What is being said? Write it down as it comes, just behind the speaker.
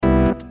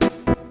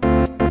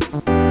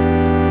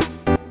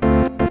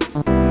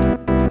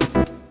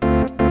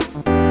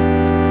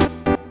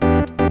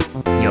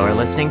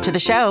listening to the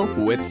show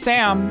with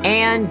Sam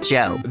and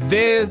Joe.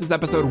 This is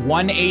episode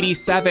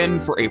 187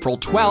 for April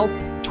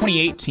 12th,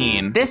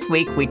 2018. This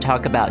week we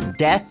talk about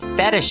death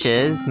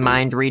fetishes,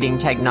 mind-reading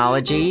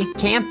technology,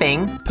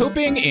 camping,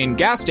 pooping in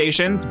gas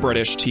stations,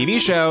 British TV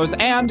shows,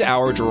 and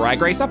our Drag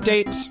Race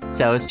update.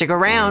 So stick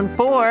around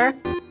for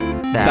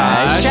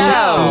the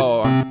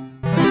show.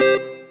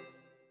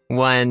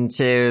 1,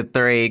 2,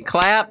 3,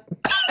 clap.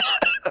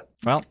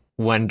 Well,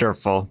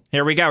 wonderful.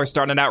 Here we go. We're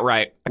starting it out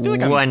right. I feel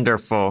like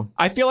wonderful.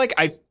 I feel like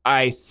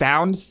I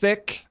sound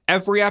sick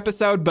every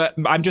episode, but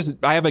I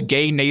have a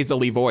gay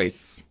nasally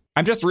voice.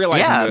 I'm just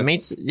realizing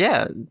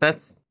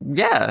this.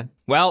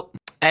 Well,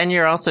 and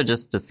you're also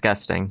just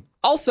disgusting.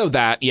 Also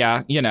that,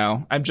 yeah,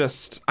 I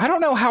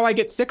don't know how I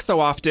get sick so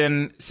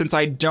often since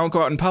I don't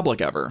go out in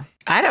public ever.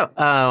 I know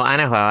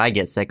how I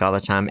get sick all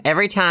the time.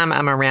 Every time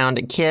I'm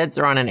around kids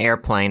or on an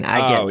airplane,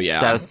 I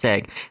get so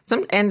sick.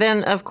 And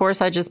then, of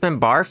course, I've just been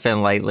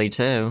barfing lately,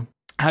 too.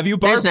 Have you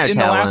barfed in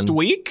the last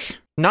week?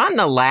 Not in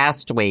the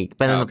last week,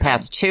 but in the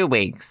past 2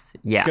 weeks.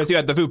 Yeah. Because you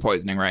had the food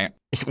poisoning, right?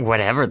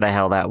 Whatever the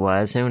hell that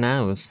was. Who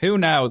knows? Who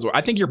knows?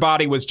 I think your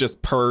body was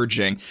just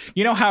purging.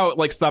 You know how,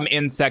 like, some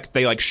insects,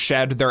 they, like,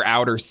 shed their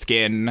outer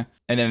skin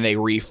and then they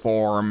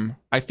reform?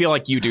 I feel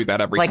like you do that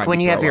every time you throw up. Like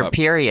when you have your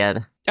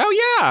period.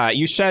 Oh, yeah.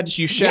 You shed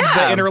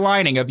the inner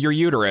lining of your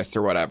uterus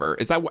or whatever.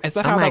 Is that how that works?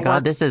 Oh, my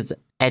God. This is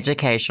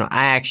educational.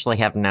 I actually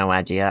have no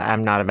idea.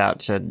 I'm not about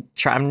to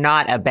try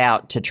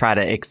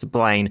to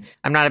explain.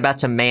 I'm not about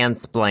to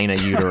mansplain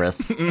a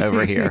uterus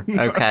over here.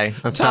 Okay.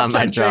 That's not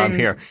my job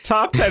here.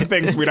 Top 10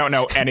 things we don't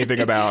know anything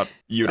about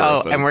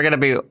uteruses. Oh, and we're going to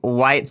be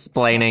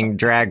white-splaining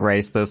Drag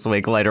Race this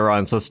week later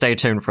on, so stay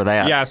tuned for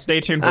that. Yeah,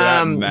 stay tuned for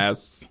that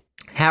mess.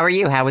 How are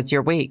you? How was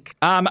your week?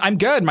 I'm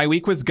good. My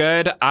week was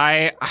good.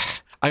 I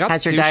got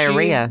How's sushi. Your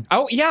diarrhea?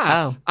 Oh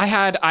yeah. I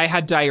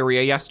had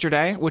diarrhea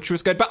yesterday, which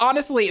was good. But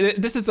honestly,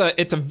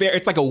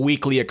 it's like a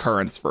weekly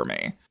occurrence for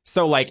me.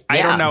 So like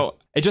I don't know.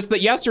 It's just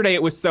that yesterday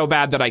it was so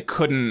bad that I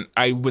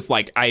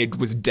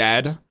was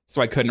dead,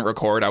 so I couldn't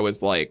record. I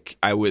was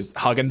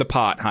hugging the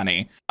pot,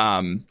 honey.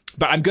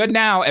 But I'm good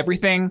now.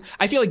 Everything.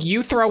 I feel like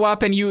you throw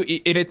up and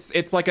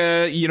it's like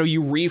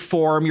you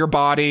reform your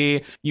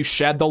body. You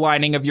shed the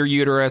lining of your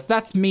uterus.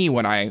 That's me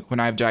when I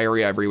have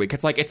diarrhea every week.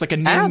 It's like a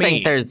new me. I don't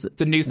think there's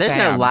a new There's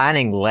Sam. No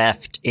lining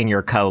left in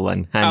your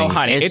colon, honey. Oh,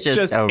 honey, it's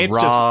just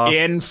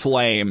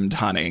inflamed,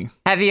 honey.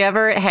 Have you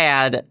ever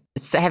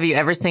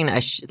seen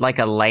a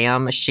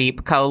lamb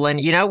sheep colon?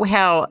 You know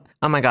how?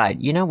 Oh my God!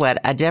 You know what?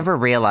 I never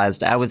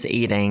realized I was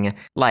eating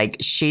like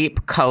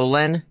sheep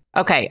colon.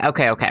 Okay.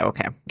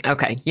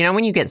 You know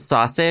when you get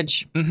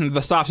sausage? Mm-hmm,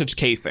 the sausage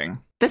casing.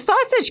 The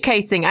sausage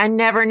casing, I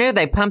never knew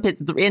they pump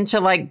it into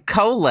like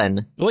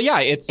colon. Well,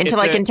 yeah,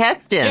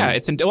 intestines.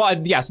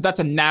 Yeah, so that's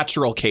a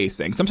natural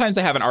casing. Sometimes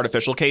they have an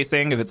artificial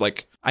casing. If it's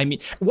like,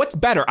 what's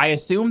better? I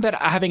assume that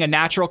having a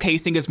natural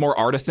casing is more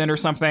artisan or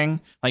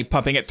something, like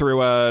pumping it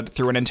through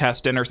an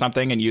intestine or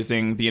something and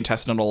using the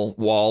intestinal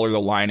wall or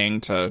the lining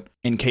to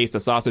encase a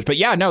sausage. But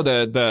yeah, no,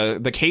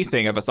 the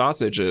casing of a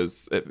sausage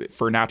is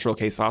for natural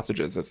case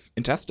sausages is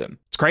intestine.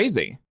 It's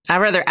crazy.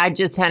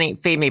 Honey,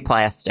 feed me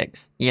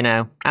plastics,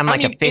 I'm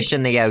like a fish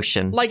in the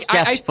ocean, like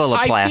stuffed full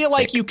of plastic. I feel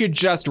like you could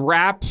just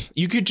wrap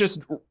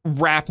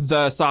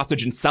the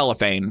sausage in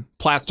cellophane,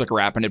 plastic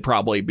wrap, and it'd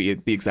probably be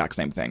the exact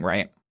same thing,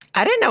 right?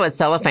 I didn't know what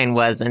cellophane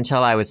was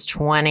until I was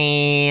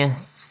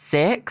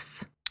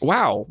 26.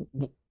 Wow.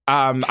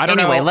 I don't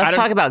know. Anyway, let's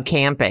talk about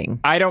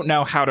camping. I don't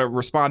know how to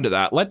respond to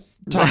that. Let's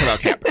talk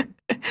about camping.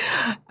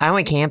 I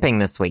went camping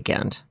this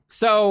weekend.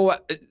 So,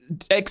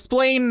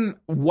 explain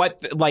what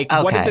did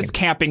this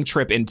camping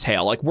trip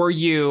entail? Like, were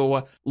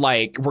you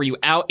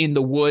out in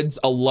the woods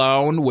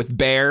alone with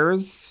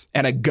bears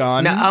and a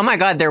gun? No, oh my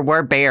God, there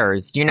were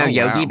bears. Do you know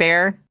Yogi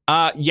Bear?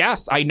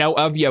 Yes, I know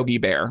of Yogi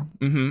Bear.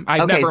 Mm-hmm.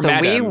 I've never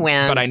met him,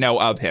 but I know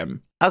of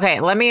him.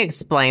 Okay, let me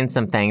explain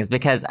some things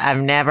because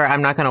I'm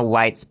not going to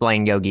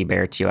white-splain Yogi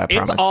Bear to you, I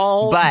promise.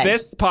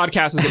 This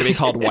podcast is going to be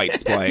called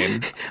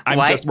White-Splain.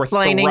 We're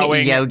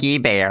throwing Yogi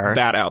Bear.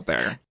 That out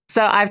there.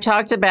 So I've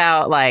talked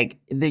about my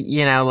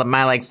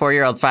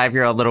 4-year-old,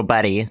 5-year-old little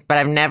buddy, but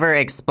I've never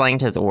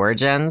explained his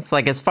origins.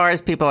 Like as far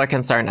as people are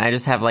concerned, I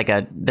just have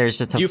there's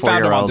just a 4-year-old. You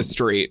found him on the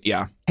street,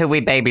 yeah. Who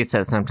we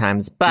babysit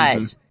sometimes.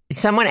 But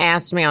someone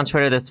asked me on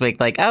Twitter this week,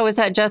 like, oh, is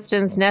that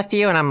Justin's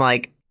nephew? And I'm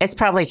like, it's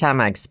probably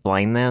time I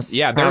explain this.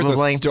 Yeah, there's a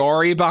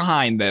story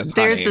behind this,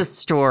 honey. There's a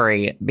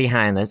story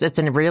behind this. It's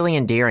a really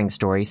endearing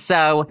story.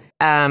 So,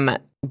 a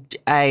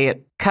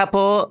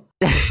couple...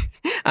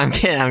 I'm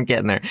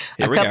getting there.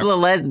 A couple of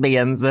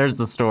lesbians. There's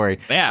the story.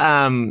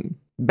 Yeah.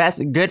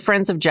 Good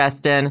friends of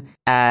Justin.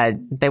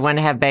 They wanted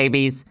to have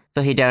babies,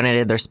 so he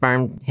donated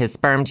his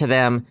sperm to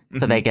them,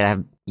 so they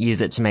could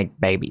use it to make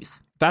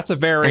babies. That's a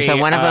very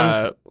one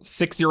of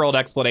 6-year-old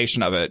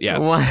explanation of it.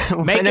 Yes, one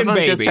of them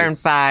babies. Just turned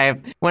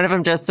 5. One of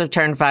them just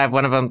turned 5.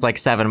 One of them's like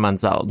 7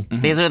 months old.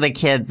 Mm-hmm. These are the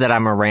kids that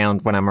I'm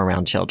around when I'm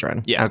around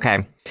children. Yes. Okay.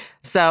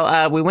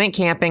 So we went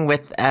camping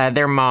with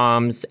their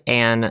moms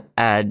and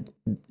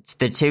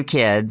the two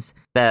kids,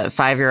 the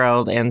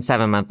 5-year-old and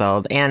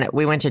 7-month-old, and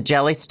we went to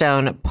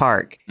Jellystone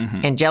Park.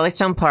 And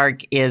Jellystone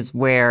Park is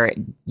where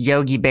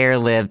Yogi Bear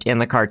lived in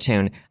the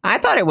cartoon. I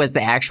thought it was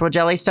the actual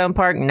Jellystone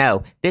Park.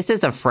 No, this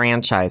is a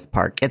franchise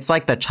park. It's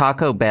like the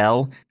Taco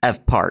Bell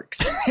of parks.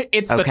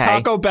 It's the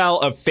Taco Bell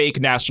of fake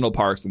national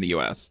parks in the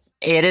U.S.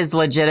 It is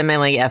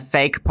legitimately a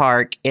fake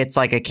park. It's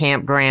like a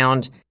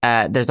campground.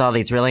 There's all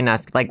these really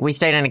nice, like we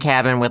stayed in a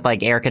cabin with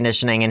like air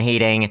conditioning and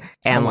heating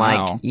and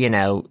like, you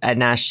know, a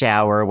nice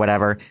shower or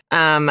whatever.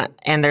 And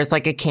there's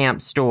like a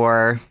camp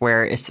store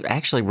where it's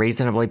actually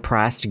reasonably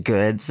priced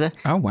goods.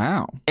 Oh,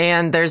 wow.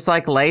 And there's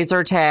like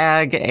laser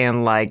tag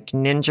and like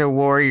Ninja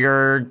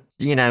Warrior,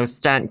 you know,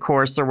 stunt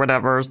course or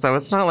whatever. So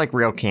it's not like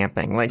real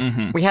camping. Like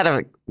we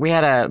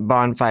had a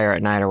bonfire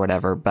at night or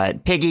whatever,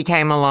 but Piggy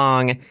came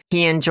along.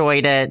 He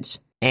enjoyed it.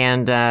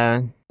 And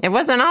it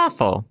wasn't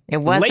awful.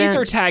 It wasn't.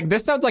 Laser tag.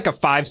 This sounds like a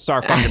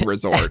 5-star fucking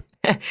resort.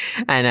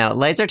 I know.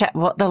 Laser tag.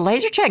 Well, the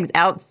laser tag's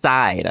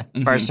outside,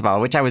 first of all,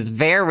 which I was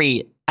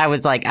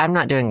like, I'm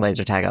not doing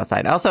laser tag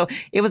outside. Also,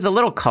 it was a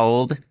little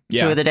cold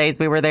 2 of the days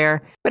we were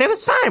there, but it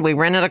was fun. We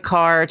rented a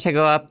car to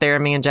go up there.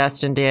 Me and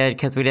Justin did,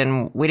 because we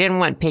didn't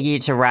want Piggy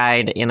to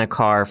ride in a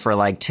car for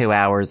like 2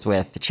 hours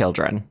with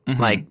children.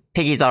 Like,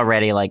 Piggy's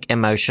already like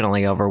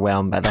emotionally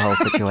overwhelmed by the whole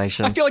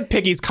situation. I feel like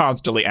Piggy's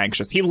constantly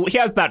anxious. He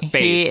has that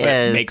face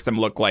that makes him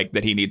look like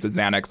that he needs a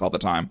Xanax all the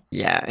time.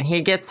 Yeah,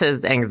 he gets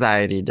his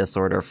anxiety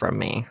disorder from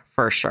me,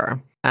 for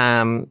sure.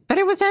 But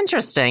it was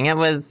interesting. It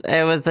was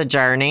a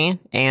journey,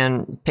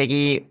 and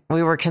Piggy,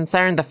 we were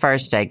concerned the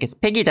first day because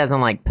Piggy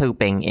doesn't like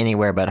pooping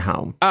anywhere but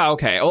home. Oh,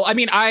 okay. Well, I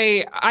mean,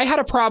 I had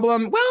a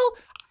problem. Well,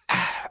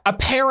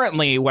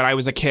 apparently when I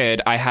was a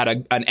kid, I had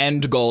an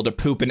end goal to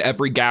poop in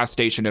every gas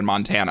station in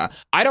Montana.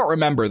 I don't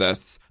remember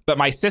this, but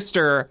my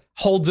sister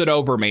holds it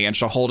over me, and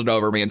she'll hold it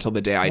over me until the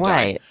day I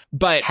die.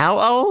 But how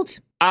old?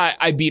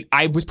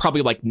 I was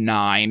probably like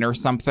 9 or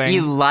something.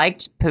 You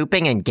liked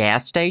pooping in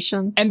gas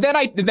stations? And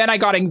then I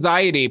got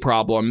anxiety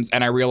problems,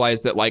 and I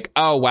realized that like,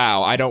 oh,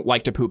 wow, I don't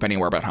like to poop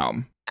anywhere but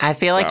home. I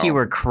feel like you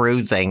were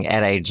cruising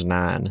at age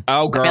 9.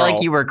 Oh, girl. I feel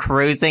like you were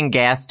cruising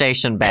gas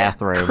station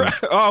bathroom.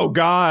 Oh,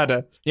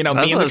 God. You know,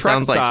 me and the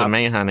truck stops. Like to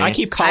me, honey. I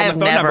keep calling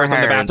the phone numbers on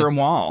the bathroom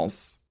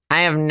walls.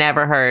 I have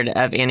never heard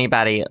of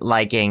anybody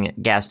liking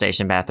gas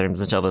station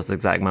bathrooms until this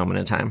exact moment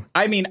in time.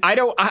 I mean, I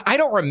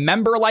don't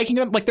remember liking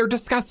them. Like, they're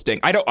disgusting.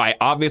 I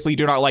obviously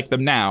do not like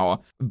them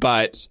now,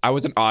 but I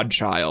was an odd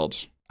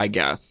child, I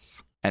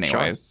guess.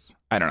 Anyways. Sure.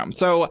 I don't know.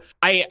 So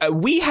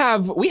we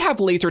have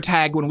laser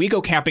tag when we go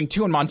camping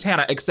too in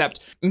Montana, except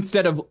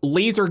instead of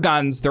laser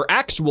guns, they're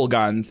actual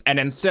guns. And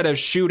instead of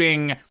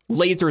shooting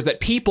lasers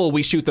at people,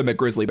 we shoot them at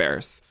grizzly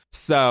bears.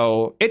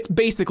 So it's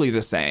basically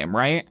the same,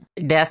 right?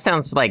 That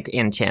sounds like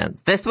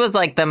intense. This was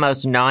like the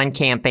most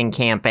non-camping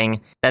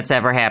camping that's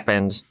ever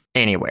happened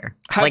anywhere.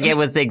 It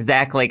was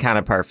exactly kind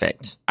of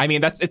perfect. I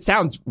mean, it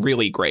sounds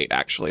really great,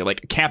 actually.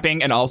 Like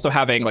camping and also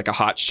having like a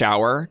hot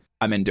shower.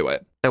 I'm into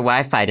it. The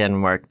Wi-Fi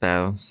didn't work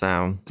though,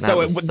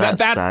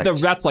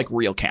 that's like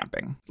real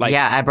camping. Like,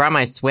 yeah, I brought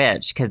my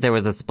Switch because there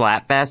was a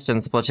Splatfest in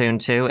Splatoon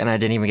 2, and I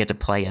didn't even get to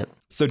play it.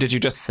 So did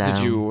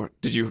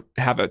you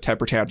have a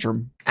temper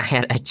tantrum? I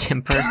had a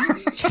temper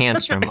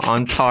tantrum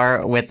on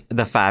par with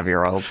the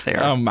 5-year-old there.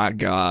 Oh my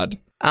God.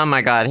 Oh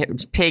my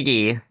God,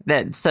 Piggy.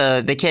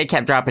 So the kid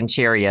kept dropping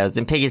Cheerios,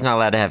 and Piggy's not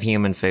allowed to have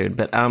human food.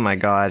 But oh my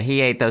God,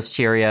 he ate those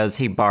Cheerios.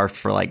 He barfed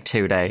for like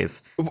 2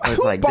 days. Who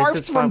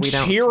barfs from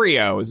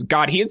Cheerios?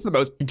 God, he is the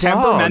most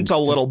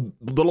temperamental little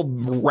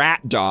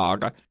rat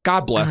dog.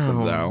 God bless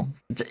him, though.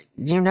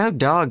 You know,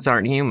 dogs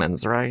aren't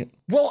humans, right?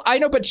 Well, I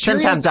know, but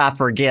Cheerios... Sometimes I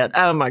forget.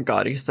 Oh my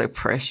God, he's so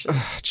precious.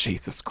 Ugh,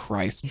 Jesus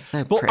Christ. He's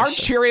so precious. Aren't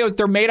Cheerios?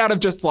 They're made out of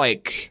just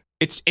like.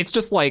 It's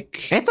just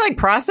like... It's like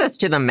processed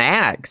to the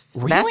max.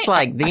 Really? That's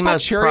like the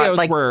most...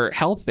 Cheerios were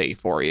healthy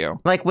for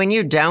you. Like when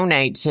you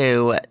donate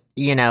to,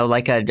 you know,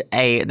 like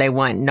they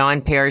want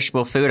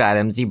non-perishable food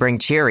items, you bring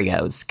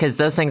Cheerios because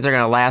those things are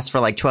going to last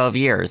for like 12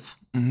 years.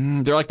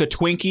 They're like the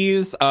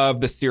Twinkies of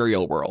the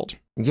cereal world.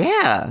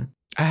 Yeah.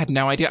 I had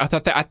no idea. I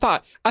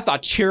thought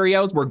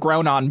Cheerios were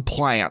grown on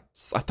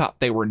plants. I thought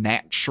they were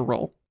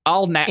natural.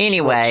 All natural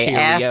Anyway,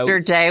 Cheerios. After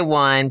day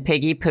 1,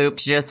 Piggy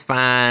pooped just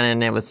fine,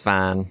 and it was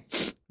fine.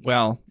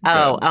 Well,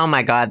 oh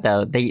my God,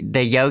 though.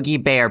 The Yogi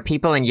Bear,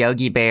 people in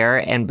Yogi Bear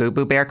and Boo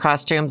Boo Bear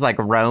costumes like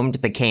roamed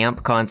the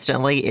camp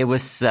constantly. It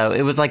was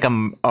like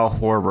a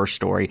horror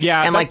story.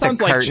 Yeah, and that like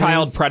sounds like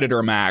Child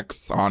Predator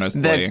Max,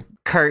 honestly. The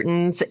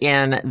curtains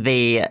in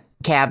the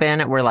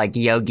cabin were like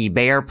Yogi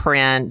Bear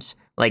print.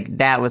 Like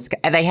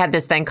they had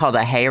this thing called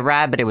a hay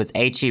ride, but it was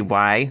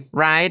HEY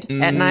ride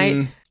at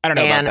night. I don't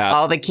know about that. And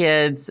all the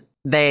kids,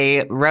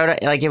 they rode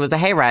it like it was a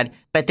hay ride,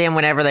 but then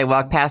whenever they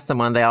walked past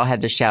someone, they all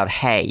had to shout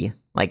hey.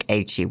 Like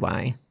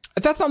HEY.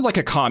 That sounds like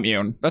a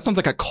commune. That sounds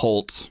like a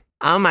cult.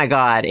 Oh my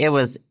God, it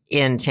was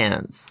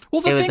intense.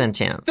 Well, it was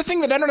intense. The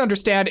thing that I don't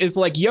understand is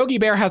like Yogi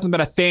Bear hasn't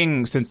been a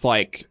thing since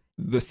like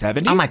the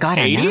 70s. Oh my God,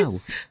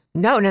 80s? I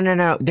know.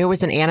 No. There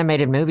was an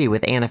animated movie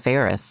with Anna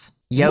Faris.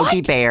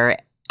 Yogi Bear.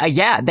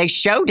 Yeah, they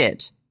showed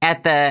it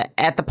at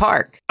the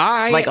park.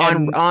 I like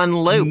am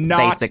on loop,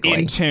 not basically.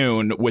 in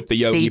tune with the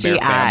Yogi Bear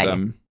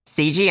fandom.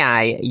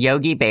 CGI,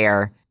 Yogi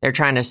Bear. They're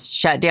trying to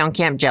shut down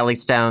Camp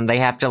Jellystone. They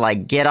have to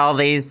like get all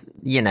these,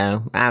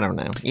 I don't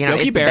know.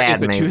 Yogi it's Bear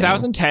is a movie.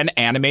 2010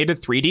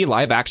 animated 3D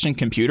live action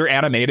computer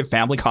animated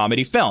family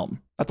comedy film.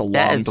 That's a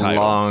long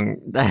title. Long.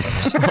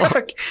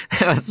 That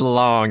was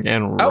long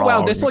and wrong. Oh,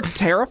 wow. This looks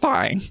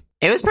terrifying.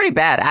 It was pretty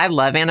bad. I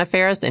love Anna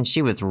Faris, and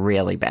she was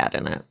really bad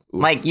in it.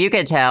 Oof. Like, you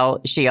could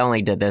tell she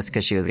only did this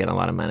because she was getting a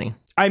lot of money.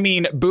 I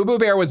mean, Boo Boo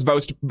Bear was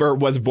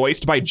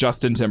voiced by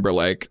Justin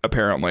Timberlake,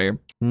 apparently.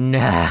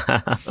 No.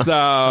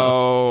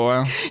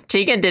 So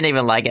Tegan didn't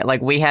even like it.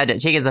 Like, we had to,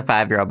 Tegan's a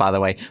 5-year-old, by the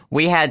way.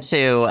 We had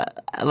to,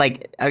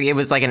 like, it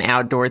was like an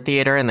outdoor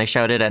theater, and they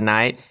showed it at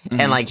night,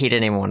 and like, he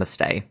didn't even want to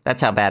stay.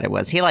 That's how bad it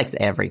was. He likes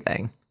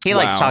everything. He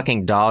likes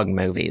talking dog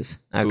movies.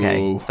 Okay.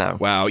 Ooh, so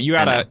wow. You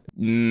gotta, I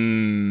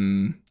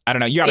don't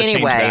know. You gotta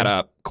change that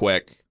up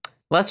quick.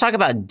 Let's talk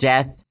about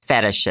death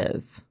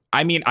fetishes.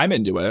 I mean, I'm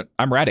into it.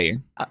 I'm ready.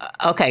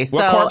 Okay, so...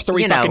 What corpse are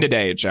we fucking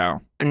today, Joe?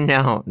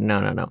 No.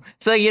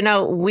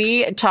 So,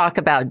 we talk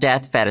about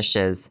death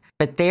fetishes,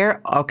 but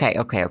they're...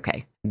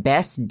 Okay.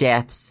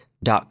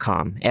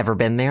 bestdeaths.com. Ever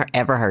been there?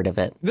 Ever heard of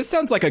it? This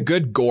sounds like a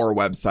good gore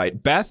website.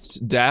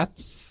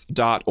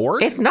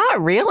 bestdeaths.org? It's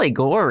not really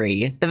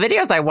gory. The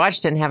videos I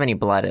watched didn't have any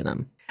blood in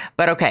them.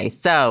 But okay,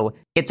 so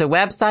it's a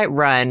website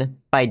run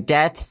by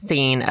death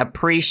scene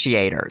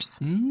appreciators.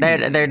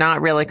 They're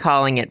not really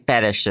calling it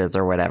fetishes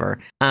or whatever.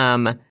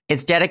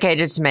 It's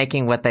dedicated to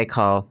making what they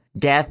call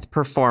death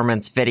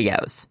performance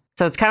videos.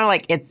 So it's kind of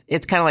like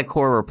it's kind of like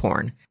horror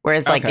porn.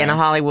 Whereas like in a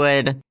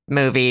Hollywood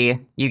movie,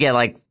 you get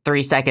like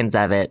 3 seconds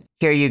of it.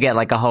 Here you get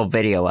like a whole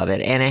video of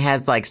it, and it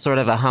has like sort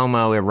of a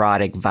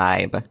homoerotic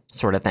vibe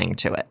sort of thing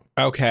to it.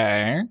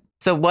 Okay.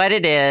 So what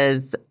it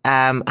is,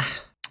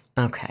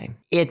 okay.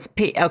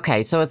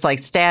 So it's like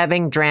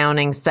stabbing,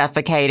 drowning,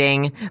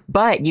 suffocating,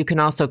 but you can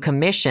also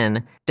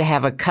commission to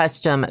have a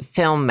custom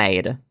film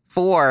made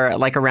for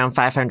like around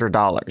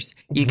 $500.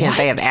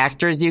 They have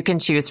actors you can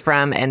choose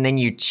from, and then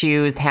you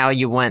choose how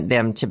you want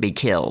them to be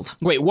killed.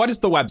 Wait, what is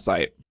the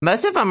website?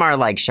 Most of them are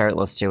like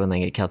shirtless too when they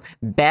get killed.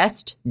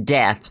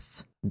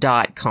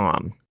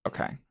 bestdeaths.com.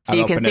 Okay. So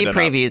you can see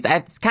previews.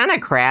 It's kind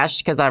of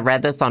crashed because I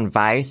read this on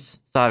Vice.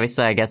 So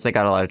obviously I guess they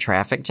got a lot of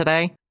traffic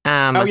today.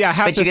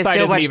 Half the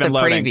site isn't even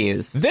loading.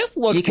 Previews. This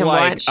looks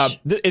like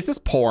is this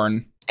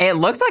porn? It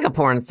looks like a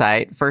porn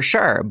site for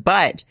sure,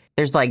 but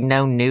there's like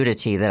no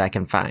nudity that I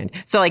can find.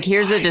 So like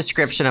here's a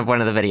description of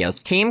one of the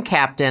videos. Team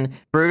captain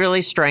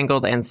brutally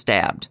strangled and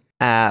stabbed.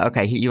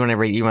 Okay, you want to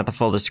read? You want the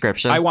full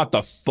description? I want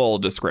the full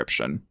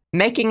description.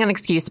 Making an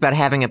excuse about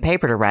having a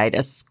paper to write,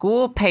 a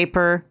school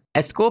paper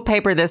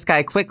this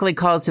guy quickly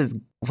calls his...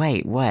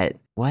 Wait, what?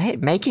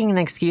 What? Making an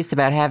excuse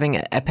about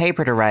having a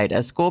paper to write,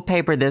 a school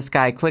paper this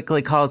guy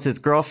quickly calls his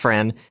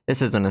girlfriend,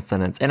 this isn't a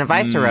sentence, and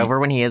invites her over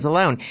when he is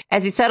alone.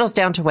 As he settles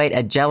down to wait,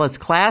 a jealous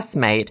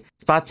classmate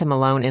spots him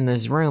alone in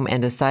his room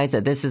and decides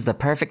that this is the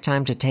perfect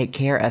time to take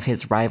care of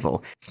his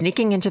rival.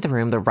 Sneaking into the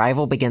room, the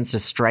rival begins to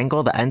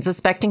strangle the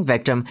unsuspecting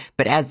victim,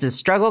 but as the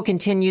struggle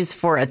continues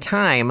for a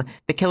time,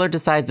 the killer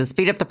decides to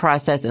speed up the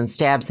process and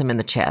stabs him in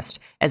the chest.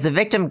 As the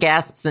victim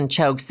gasps and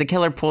chokes, the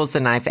killer pulls the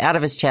knife out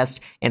of his chest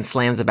and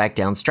slams it back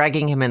down,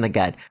 striking him in the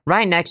gut,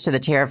 right next to the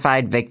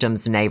terrified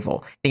victim's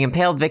navel. The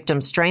impaled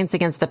victim strains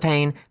against the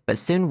pain, but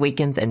soon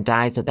weakens and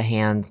dies at the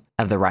hand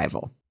of the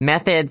rival.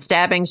 Method: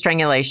 stabbing,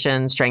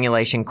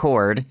 strangulation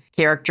cord.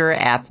 Character: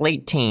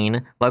 athlete,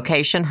 teen.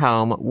 Location: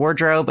 home.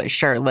 Wardrobe: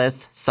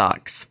 shirtless,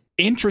 socks.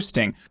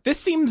 Interesting. This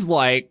seems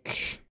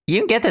like... You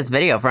can get this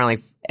video for only...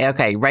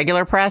 Okay,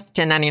 regular price,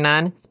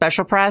 $10.99.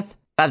 Special price,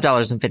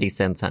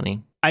 $5.50,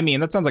 honey. I mean,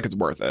 that sounds like it's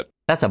worth it.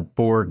 That's a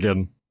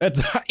bargain.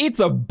 It's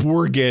a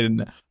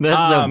bargain.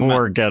 That's a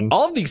bargain.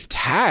 All of these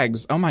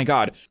tags. Oh my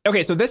God.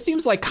 Okay, so this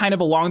seems like kind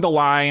of along the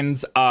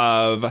lines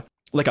of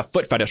like a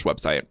foot fetish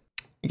website.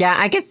 Yeah,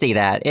 I could see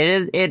that.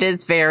 It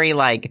is very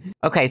like,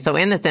 okay, so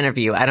in this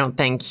interview, I don't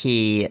think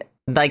they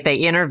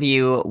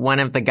interview one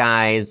of the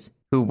guys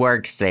who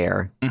works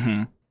there,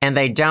 and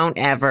I don't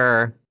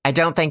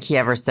think he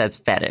ever says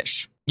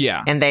fetish.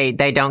 Yeah. And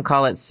they don't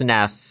call it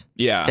snuff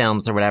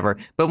films or whatever.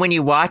 But when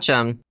you watch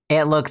them,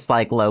 it looks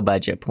like low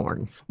budget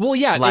porn. Well,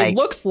 yeah, it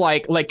looks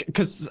like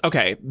because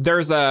okay,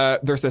 there's a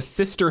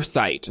sister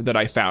site that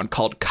I found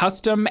called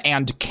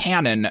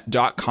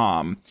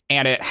customandcanon.com,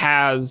 and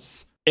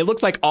it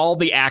looks like all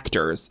the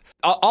actors,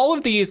 all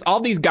these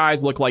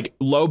guys look like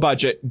low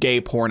budget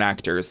gay porn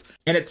actors.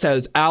 And it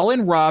says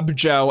Alan, Rob,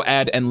 Joe,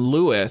 Ed, and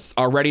Lewis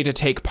are ready to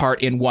take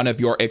part in one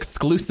of your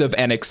exclusive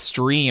and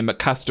extreme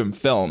custom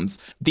films.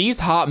 These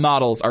hot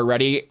models are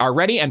ready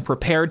and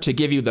prepared to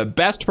give you the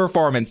best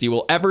performance you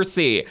will ever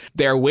see.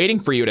 They're waiting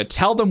for you to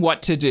tell them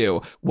what to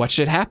do. What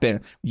should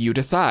happen? You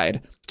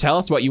decide. Tell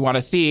us what you want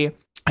to see,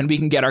 and we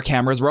can get our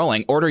cameras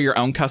rolling. Order your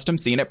own custom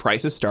scene at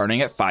prices starting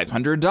at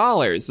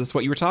 $500. This is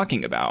what you were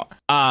talking about.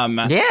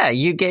 Yeah,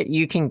 you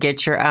can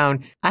get your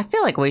own. I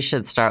feel like we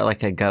should start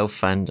like a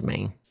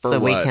GoFundMe. So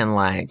what? we can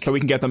like... So we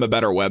can get them a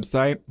better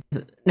website?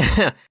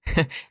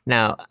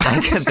 No,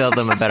 I could build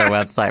them a better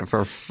website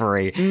for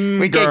free.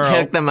 We could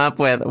hook them up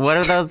with... What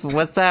are those?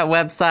 What's that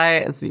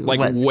website? Like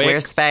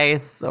Wix?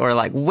 Squarespace or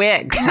like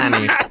Wix,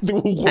 honey.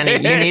 Wix, honey,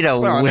 you need a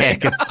honey.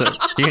 Wix.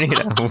 You need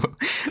a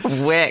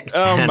Wix,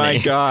 Oh honey. my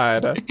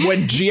God.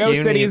 When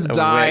GeoCities need a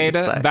died,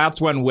 Wix.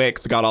 that's when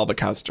Wix got all the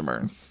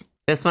customers.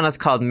 This one is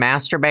called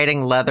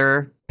Masturbating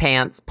Leather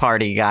Pants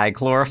Party Guy,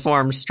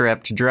 chloroform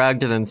stripped,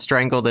 drugged, and then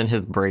strangled in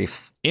his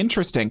briefs.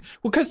 Interesting.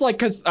 Well,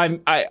 because I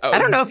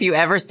don't know if you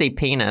ever see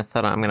penis.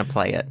 Hold on, I'm going to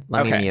play it.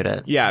 Let me mute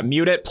it. Yeah,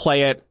 mute it,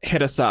 play it,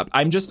 hit us up.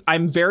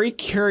 I'm very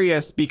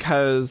curious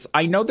because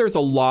I know there's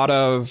a lot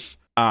of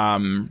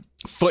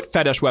foot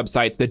fetish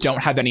websites that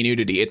don't have any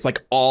nudity. It's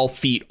like all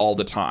feet all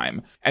the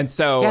time. And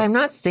so... Yeah, I'm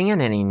not seeing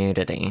any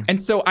nudity.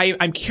 And so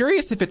I'm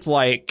curious if it's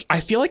like...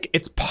 I feel like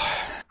it's...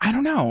 I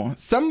don't know.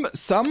 Some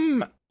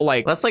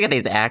like... Let's look at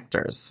these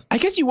actors. I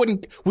guess you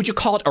wouldn't... Would you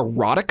call it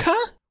erotica?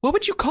 What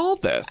would you call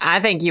this? I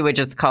think you would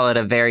just call it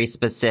a very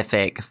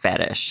specific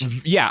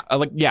fetish. Yeah, I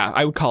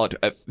would call it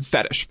a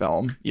fetish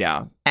film.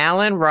 Yeah.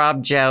 Alan,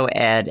 Rob, Joe,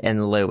 Ed,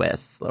 and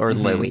Louis, or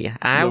Louis.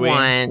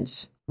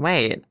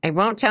 Wait, it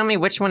won't tell me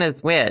which one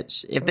is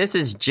which. If this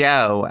is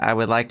Joe, I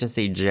would like to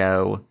see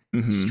Joe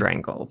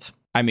strangled.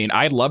 I mean,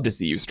 I'd love to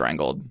see you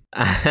strangled.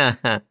 Yeah.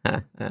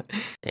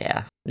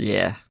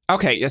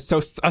 Okay, yeah, so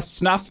a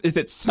snuff... Is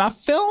it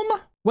snuff film?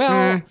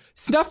 Well,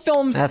 snuff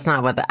films... That's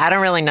not what I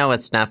don't really know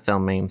what snuff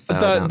film means.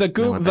 So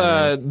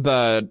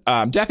the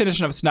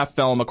definition of snuff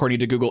film, according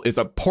to Google, is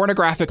a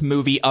pornographic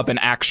movie of an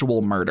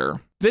actual murder.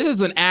 This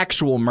is an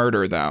actual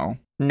murder, though.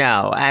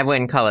 No, I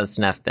wouldn't call it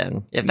snuff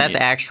then. If that's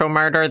actual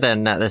murder,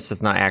 then no, this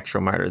is not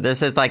actual murder.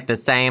 This is like the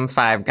same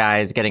 5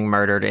 guys getting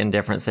murdered in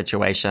different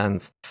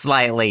situations,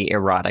 slightly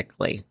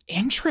erotically.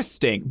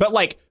 Interesting. But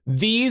like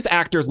these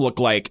actors look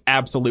like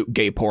absolute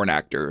gay porn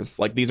actors.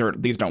 Like these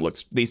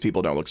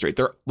people don't look straight.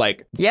 They're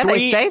like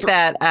they say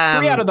that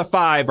 3 out of the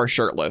 5 are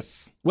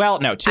shirtless. Well,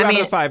 no, 2 out of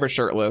the 5 are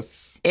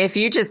shirtless. If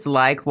you just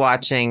like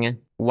watching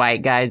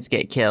white guys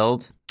get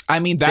killed, I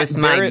mean, there's a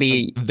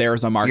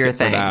market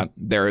for that.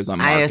 There is a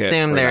market. I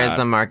assume there is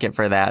a market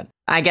for that.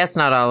 I guess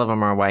not all of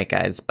them are white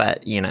guys,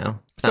 but you know.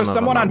 So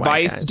someone on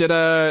Vice did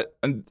an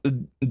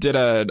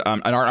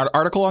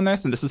article on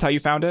this, and this is how you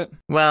found it?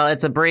 Well,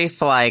 it's a brief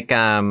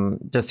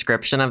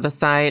description of the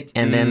site,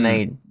 and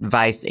then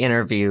Vice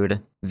interviewed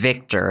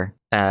Victor.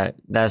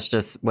 That's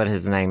just what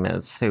his name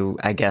is, who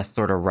I guess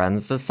sort of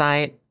runs the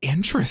site.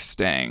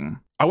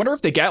 Interesting. I wonder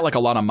if they get like a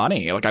lot of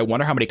money. Like, I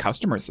wonder how many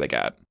customers they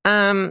get.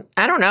 I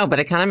don't know,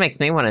 but it kind of makes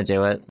me want to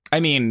do it. I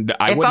mean, if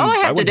all I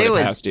have to do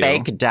is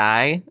fake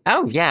dye.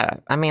 Oh yeah,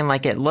 I mean,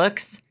 it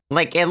looks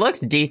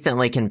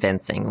decently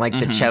convincing. Like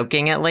the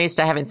choking, at least.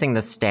 I haven't seen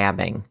the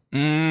stabbing.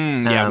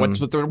 Yeah.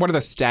 What are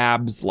the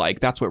stabs like?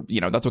 That's what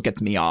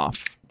gets me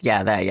off.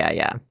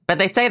 Yeah. But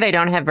they say they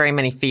don't have very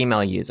many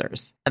female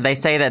users. They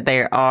say that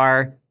they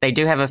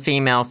do have a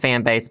female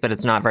fan base, but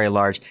it's not very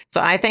large. So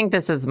I think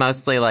this is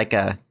mostly like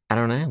I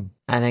don't know.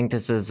 I think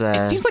this is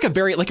it seems like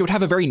it would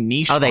have a very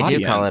niche audience. They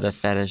do call it a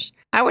fetish.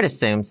 I would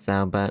assume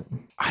so, but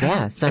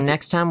yeah. So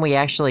next time we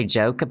actually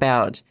joke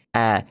about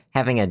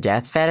having a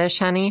death fetish,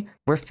 honey,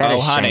 we're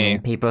fetish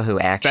shaming people who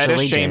actually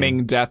fetish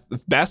shaming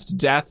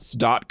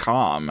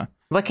bestdeaths.com.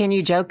 What can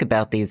you joke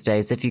about these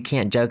days if you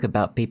can't joke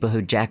about people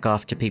who jack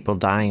off to people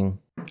dying?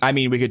 I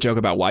mean, we could joke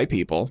about white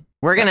people.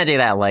 We're going to do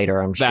that later,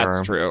 I'm sure.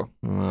 That's true.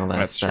 Well,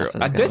 that's true.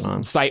 This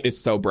site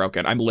is so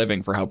broken. I'm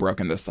living for how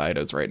broken this site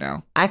is right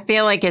now. I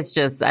feel like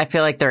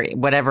their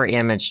whatever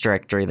image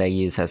directory they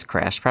use has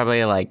crashed.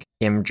 Probably like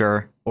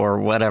Imgur or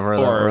whatever,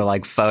 or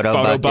like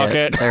photo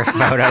bucket. Their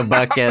photo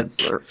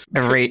buckets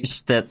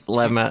reached its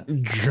limit.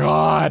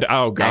 God.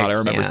 Oh, God. I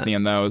remember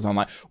seeing those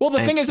online. Well,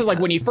 the thing is like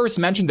when you first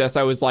mentioned this,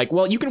 I was like,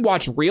 well, you can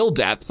watch real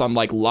deaths on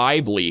like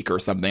Live Leak or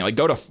something. Like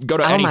go to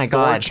any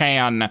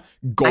 4chan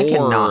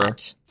gore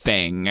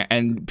thing,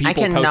 and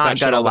people post that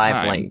shit all the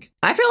time. Link.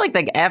 I feel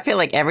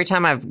like every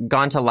time I've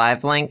gone to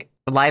Live Leak,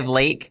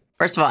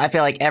 first of all, I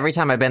feel like every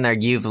time I've been there,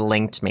 you've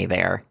linked me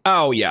there.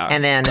 Oh yeah.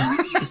 And then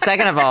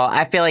second of all,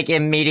 I feel like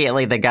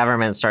immediately the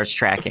government starts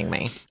tracking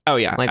me. Oh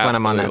yeah. Like absolutely. when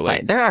I'm on that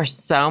site. There are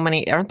so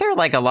many. Aren't there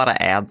like a lot of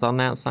ads on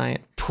that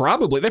site?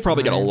 They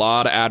probably get a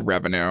lot of ad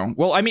revenue.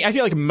 Well, I mean, I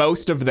feel like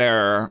most of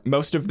their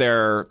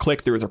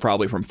click-throughs are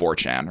probably from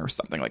 4chan or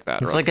something like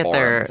that.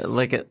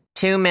 Look at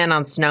 2 men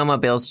on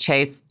snowmobiles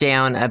chase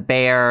down a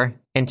bear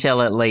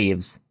until it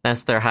leaves.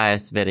 That's their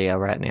highest video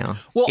right now.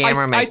 Well,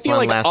 I feel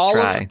like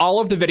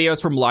all of the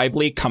videos from Live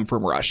Leak come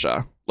from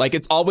Russia. Like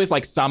it's always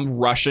like some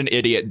Russian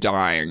idiot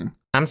dying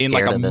in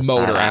like a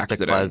motor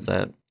accident.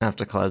 I have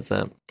to close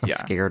it. I'm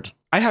scared.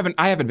 I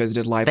haven't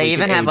visited Live Leak. They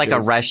even in have ages.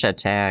 like a Russia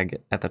tag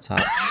at the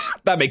top.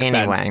 That makes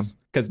sense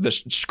because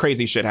the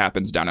crazy shit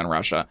happens down in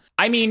Russia.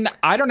 I mean,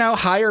 I don't know.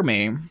 Hire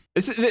me.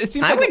 It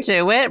seems I would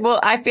do it. Well,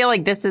 I feel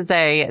like this is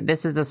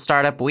a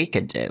startup we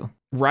could do.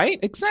 Right?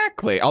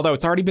 Exactly. Although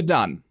it's already been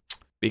done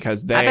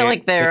because I feel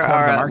like there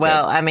are.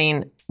 Well, I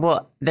mean,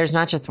 Well, there's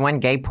not just one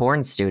gay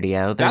porn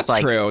studio. There's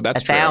That's true.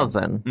 That's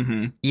 1,000.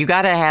 Mm-hmm. You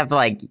got to have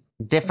like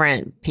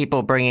different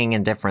people bringing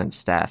in different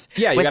stuff.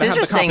 Yeah, you What's gotta have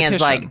the interesting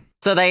is like, competition.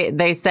 so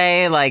they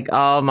say like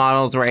all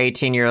models were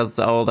 18 years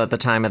old at the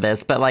time of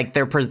this, but like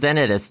they're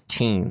presented as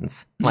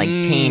teens, like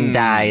teen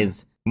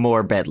dies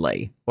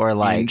morbidly or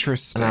like,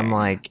 Interesting. and I'm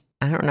like,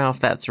 I don't know if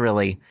that's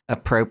really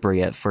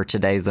appropriate for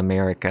today's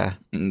America.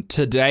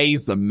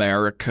 Today's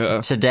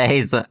America.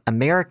 Today's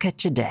America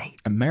Today.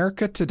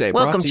 America Today.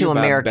 Welcome brought to you to by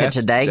America Best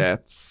Today.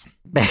 Deaths.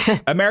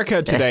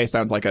 America Today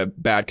sounds like a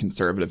bad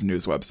conservative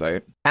news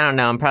website. I don't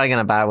know. I'm probably going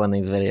to buy one of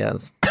these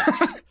videos.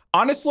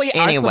 Honestly,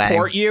 Anyway. I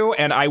support you,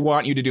 and I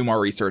want you to do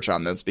more research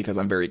on this because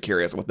I'm very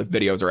curious what the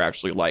videos are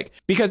actually like.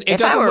 Because it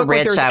If I doesn't were look like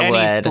rich, there's I any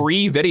would.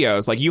 free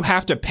videos. Like, you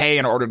have to pay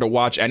in order to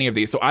watch any of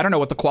these, so I don't know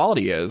what the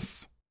quality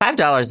is.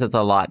 $5 is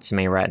a lot to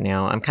me right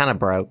now. I'm kind of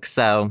broke,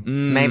 so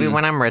maybe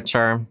when I'm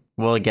richer,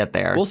 we'll get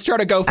there. We'll start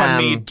a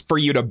GoFundMe for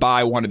you to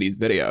buy one of these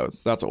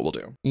videos. That's what we'll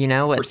do. You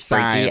know what's For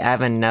freaky? I have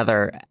science.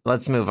 another.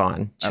 Let's move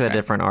on to a Okay.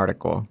 different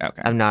article.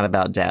 Okay. I'm not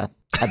about death,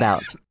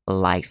 about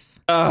life.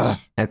 Ugh.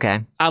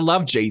 Okay. I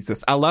love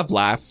Jesus. I love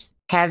laugh.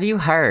 Have you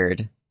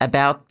heard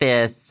about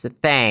this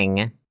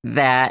thing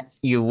that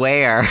you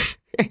wear?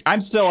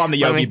 I'm still on the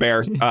Let Yogi me-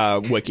 Bear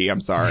wiki. I'm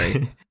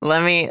sorry.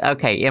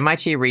 Okay,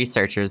 MIT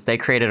researchers, they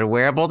created a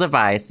wearable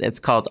device. It's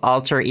called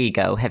Alter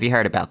Ego. Have you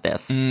heard about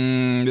this?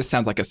 This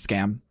sounds like a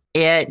scam.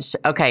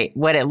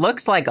 What it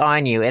looks like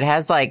on you, it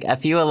has like a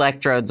few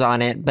electrodes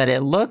on it, but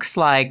it looks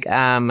like,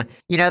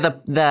 you know,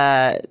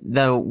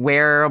 the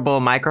wearable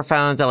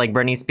microphones that like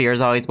Britney Spears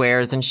always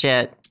wears and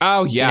shit.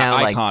 Oh, yeah. You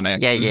know, like-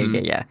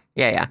 Iconic.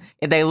 Yeah.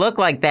 They look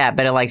like that,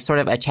 but it like sort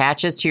of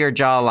attaches to your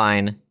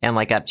jawline and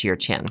like up to your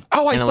chin.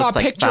 Oh, I And it saw a looks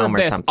like picture foam of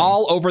or this something.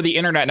 all over the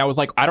internet, and I was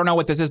like, I don't know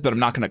what this is, but I'm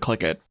not going to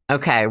click it.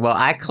 Okay, well,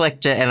 I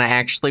clicked it and I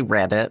actually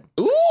read it.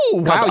 Ooh,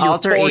 wow, you're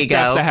Alter 4 Ego.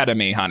 steps ahead of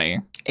me, honey.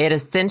 It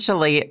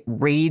essentially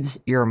reads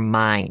your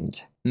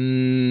mind.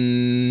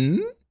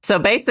 So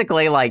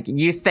basically, like,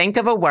 you think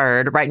of a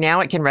word. Right now,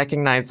 it can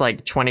recognize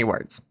like 20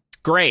 words.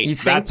 Great. You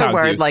That think the sounds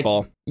word, useful.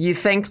 like, you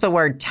think the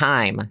word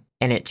time,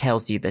 and it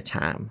tells you the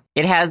time.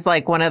 It has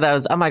like one of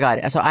those, oh my God.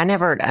 So I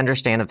never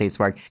understand if these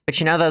work, but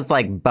you know those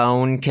like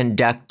bone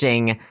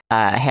conducting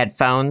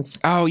headphones?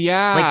 Oh,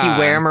 yeah. Like you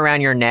wear them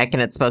around your neck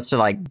and it's supposed to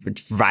like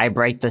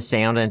vibrate the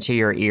sound into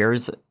your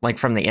ears, like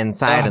from the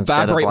inside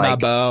instead Vibrate of my like...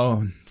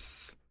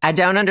 bones. I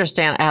don't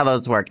understand how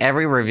those work.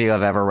 Every review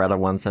I've ever read of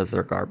one says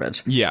they're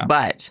garbage. Yeah.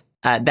 But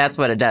that's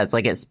what it does.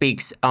 Like it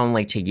speaks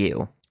only to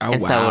you. Oh,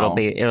 And wow. so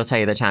it'll tell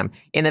you the time.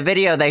 In the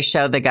video, they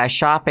showed the guy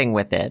shopping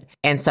with it.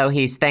 And so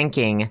he's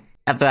thinking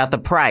about the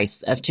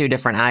price of 2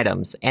 different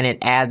items and it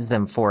adds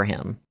them for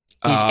him.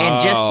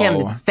 And just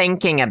him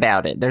thinking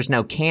about it. There's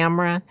no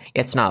camera.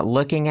 It's not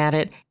looking at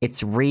it.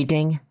 It's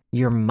reading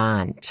your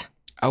mind.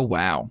 Oh,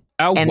 wow.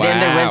 Oh, And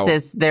wow.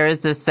 then there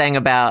is this thing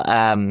about,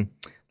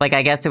 like,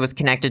 I guess it was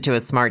connected to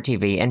a smart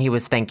TV and he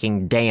was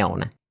thinking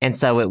down. And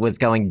so it was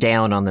going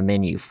down on the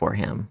menu for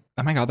him.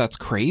 Oh, my God, that's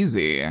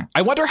crazy.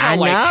 I wonder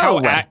how,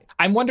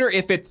 I wonder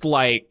if it's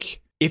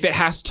like, if it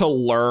has to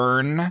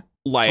learn,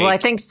 like... Well, I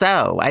think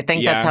so. I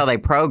think that's how they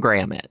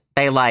program it.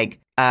 They like,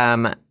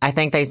 I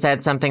think they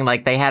said something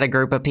like they had a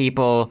group of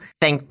people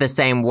think the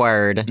same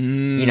word,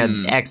 you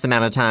know, X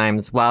amount of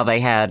times while they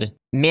had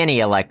many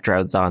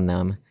electrodes on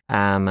them.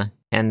 And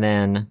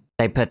then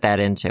they put that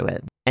into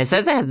it. And it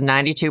says it has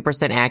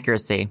 92%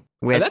 accuracy.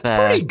 That's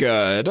pretty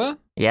good.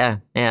 Yeah.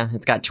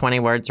 It's got 20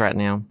 words right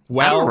now.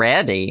 Well,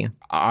 already.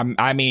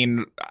 I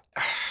mean...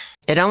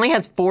 It only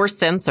has 4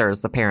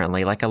 sensors,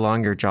 apparently, like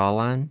along your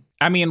jawline.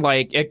 I mean,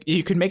 like,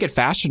 you could make it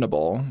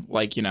fashionable.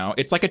 Like, you know,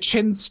 it's like a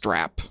chin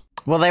strap.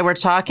 Well, they were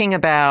talking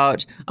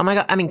about, oh my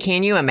God, I mean,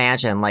 can you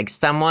imagine, like,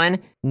 someone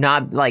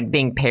not, like,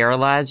 being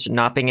paralyzed,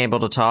 not being able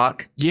to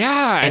talk?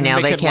 Yeah. And now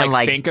they can,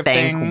 like, think of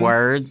think things.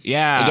 words.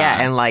 Yeah.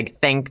 Yeah, and, like,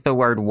 think the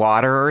word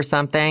water or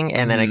something,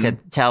 and then it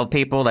could tell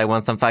people they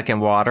want some fucking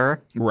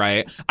water.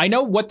 Right. I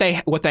know what they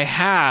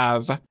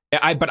have.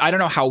 But I don't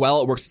know how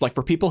well it works. It's like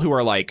for people who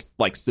are like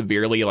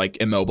severely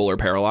like immobile or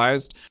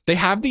paralyzed, they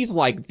have these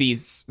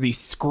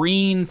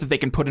screens that they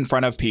can put in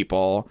front of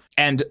people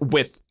and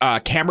with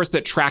cameras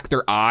that track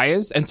their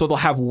eyes. And so they'll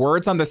have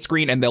words on the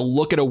screen and they'll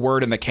look at a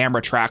word and the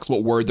camera tracks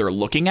what word they're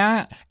looking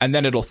at. And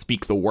then it'll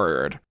speak the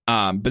word.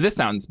 But this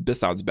sounds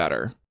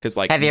better because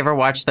like, Have you ever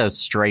watched those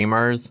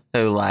streamers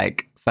who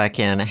like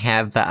fucking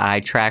have the eye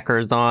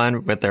trackers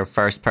on with their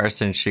first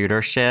person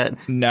shooter shit?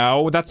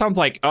 No, that sounds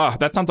like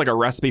a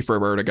recipe for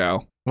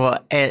vertigo.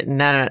 Well,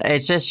 it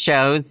just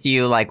shows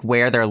you like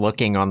where they're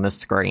looking on the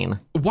screen.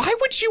 Why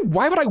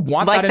would I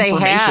want Like that they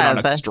information on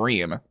a have.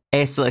 stream?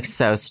 It looks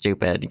so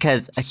stupid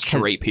because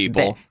Straight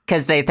people.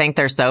 Because they think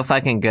they're so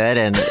fucking good,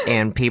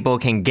 and people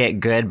can get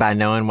good by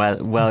knowing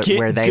where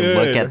they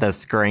look at the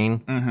screen.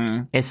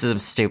 Mm-hmm. It's the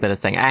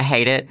stupidest thing. I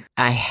hate it.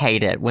 I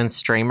hate it when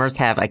streamers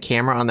have a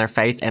camera on their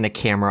face and a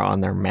camera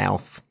on their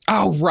mouth.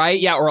 Oh, right.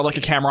 Yeah. Or like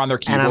a camera on their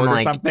keyboard or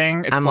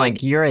something. I'm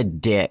like, you're a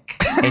dick.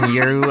 And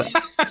you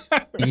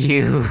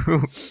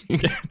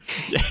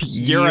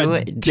You're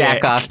a jack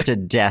dick. off to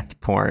death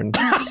porn.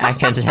 I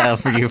can tell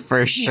for you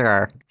for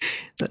sure.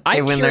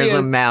 I'm when curious,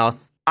 there's a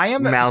mouse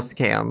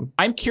cam.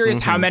 I'm curious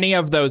how many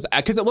of those,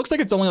 because it looks like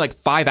it's only like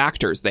 5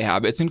 actors they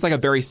have. It seems like a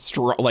very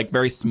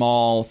very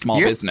small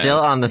You're business. You're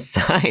still on the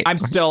site. I'm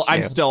still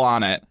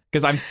on it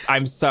because I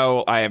am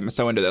so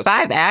into this.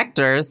 5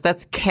 actors.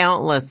 That's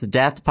countless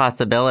death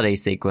possibility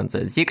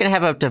sequences. You can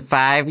have up to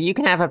 5. You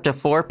can have up to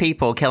 4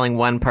 people killing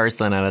one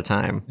person at a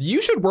time. You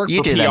should work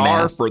for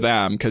PR for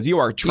them because you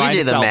are trying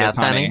to sell this,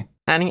 honey.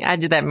 Honey, I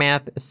did that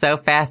math so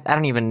fast, I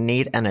don't even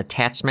need an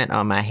attachment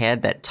on my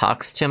head that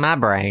talks to my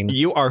brain.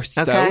 You are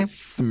so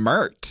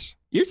smart.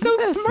 You're so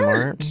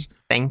smart.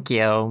 Thank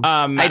you.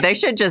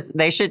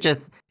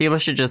 People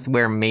should just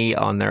wear me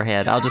on their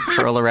head. I'll just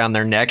curl around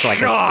their neck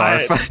like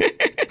a scarf.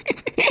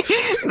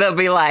 They'll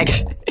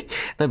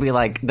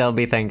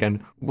be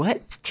thinking,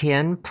 what's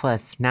 10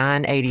 plus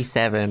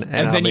 987?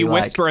 And then you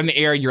whisper in the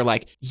air, you're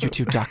like,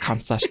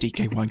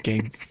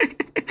 youtube.com/DK1games.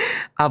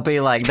 I'll be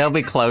like, they'll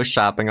be clothes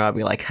shopping. I'll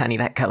be like, honey,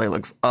 that color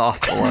looks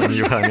awful on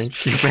you, honey.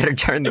 You better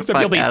turn the fuck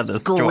out of the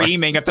store. You'll be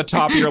screaming at the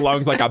top of your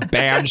lungs like a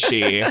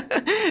banshee.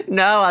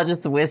 No, I'll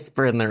just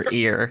whisper in their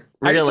ear.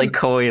 Really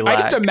coy. I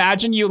just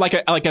imagine you like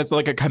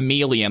a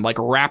chameleon, like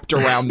wrapped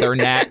around their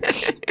neck.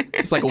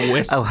 Just like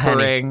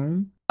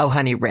whispering. Oh,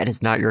 honey, red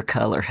is not your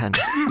color, honey.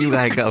 You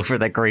gotta go for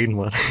the green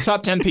one.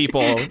 Top 10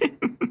 people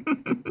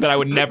that I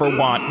would never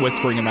want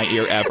whispering in my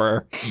ear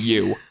ever.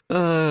 You.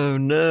 Oh,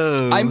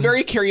 no. I'm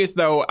very curious,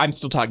 though. I'm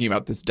still talking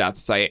about this death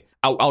site.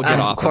 I'll get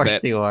off of it. Of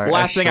course you are.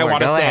 Last thing I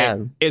want to say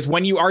is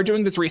when you are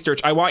doing this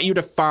research, I want you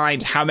to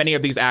find how many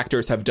of these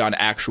actors have done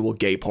actual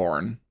gay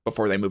porn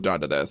before they moved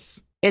on to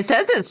this. It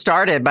says it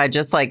started by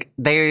just like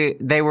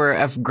they were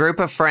a group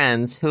of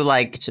friends who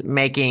liked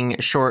making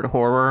short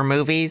horror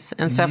movies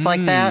and stuff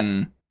like that.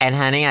 And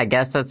honey, I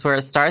guess that's where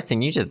it starts,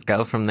 and you just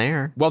go from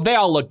there. Well, they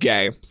all look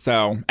gay,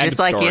 so end just of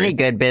like story. Any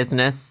good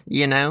business,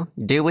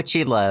 do what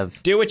you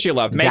love. Do what you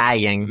love. Make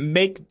dying.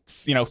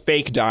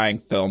 Fake dying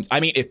films. I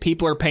mean, if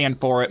people are paying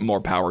for it,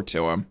 more power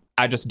to them.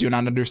 I just do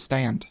not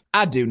understand.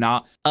 I do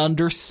not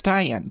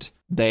understand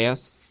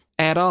this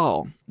at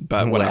all.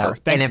 But whatever. Well,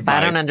 Thanks, and if I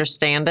don't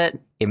understand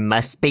it, it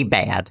must be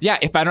bad. Yeah,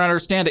 if I don't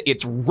understand it,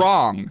 it's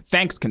wrong.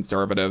 Thanks,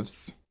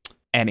 conservatives.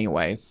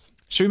 Anyways.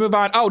 Should we move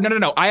on? Oh,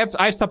 no. I have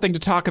something to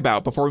talk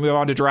about before we move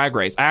on to Drag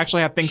Race. I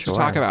actually have things to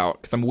talk about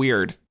because I'm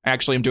weird.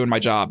 Actually, I'm doing my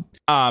job.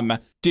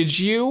 Did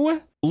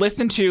you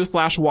listen to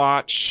 /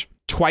 watch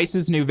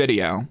Twice's new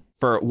video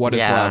for What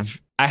Is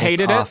Love? I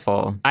hated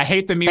awful. I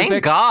hate the music.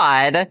 Thank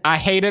God. I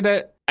hated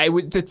it.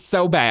 It's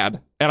so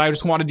bad. And I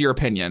just wanted your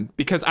opinion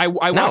because I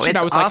watched it and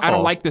I was like, I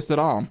don't like this at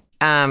all.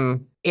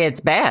 It's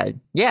bad.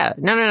 Yeah.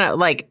 No.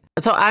 Like,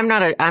 so I'm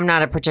not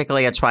a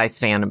particularly a Twice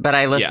fan, but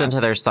I listen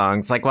to their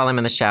songs. Like while I'm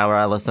in the shower,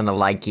 I listen to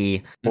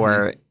Likey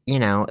or,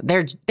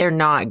 they're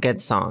not good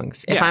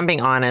songs. If I'm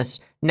being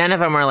honest, none of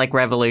them are like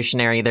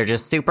revolutionary. They're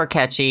just super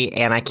catchy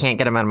and I can't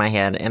get them out of my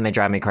head and they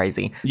drive me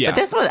crazy. Yeah. But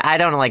this one, I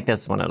don't like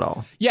this one at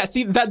all. Yeah.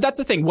 See, that's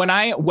the thing. When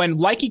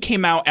Likey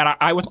came out and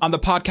I was on the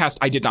podcast,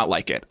 I did not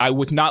like it. I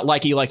was not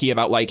likey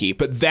about Likey,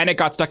 but then it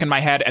got stuck in my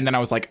head and then I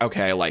was like,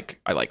 okay, I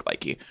like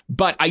Likey.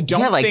 But I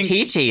don't think...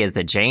 TT is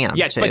a jam,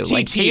 too. But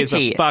TT is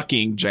a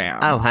fucking jam.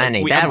 Oh,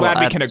 honey. I'm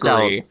glad we can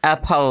agree.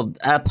 Uphold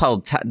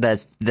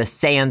the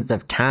sands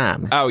of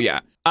time. Oh, yeah.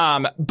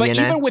 But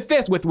even with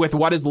this, with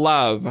What Is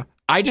Love,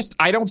 I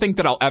don't think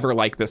that I'll ever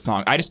like this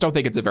song. I just don't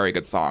think it's a very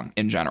good song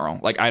in general.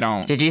 Like, I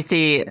don't... Did you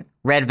see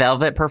Red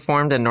Velvet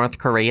performed in North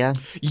Korea?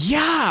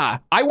 Yeah!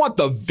 I want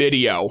the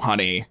video,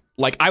 honey.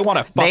 Like, I want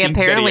a fucking video.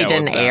 They apparently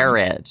didn't air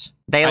it.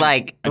 They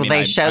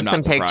showed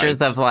some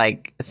pictures of,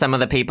 like, some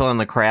of the people in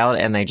the crowd,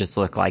 and they just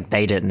looked like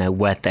they didn't know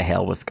what the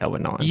hell was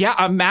going on.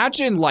 Yeah,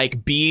 imagine, like,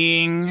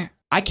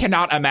 I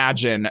cannot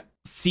imagine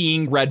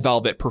seeing Red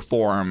Velvet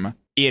perform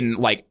in,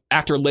 like,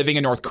 after living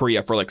in North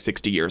Korea for, like,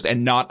 60 years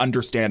and not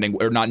understanding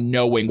or not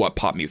knowing what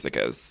pop music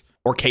is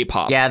or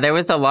K-pop. Yeah, there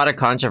was a lot of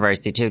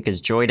controversy, too,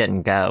 because Joy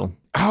didn't go.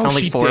 Oh,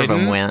 Only she 4 didn't? of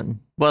them went.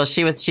 Well,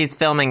 she's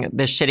filming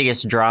the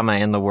shittiest drama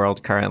in the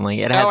world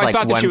currently. It has I like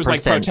thought that 1%. She was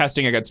like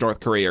protesting against North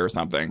Korea or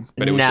something,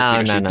 but it was just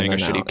because she's doing a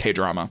shitty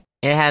K-drama.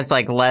 It has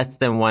like less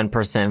than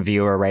 1%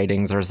 viewer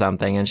ratings or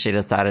something, and she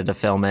decided to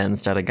film it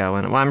instead of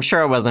going. Well, I'm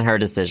sure it wasn't her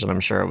decision. I'm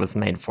sure it was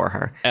made for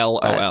her.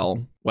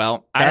 LOL.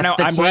 Well, I don't know.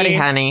 I'm ready,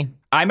 honey.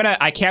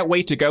 I can't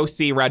wait to go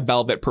see Red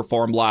Velvet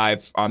perform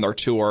live on their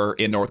tour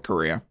in North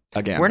Korea.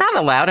 Again. We're not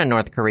allowed in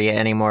North Korea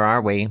anymore,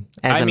 are we?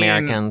 As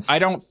Americans? I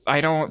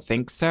don't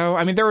think so.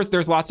 I mean,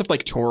 there's lots of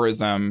like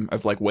tourism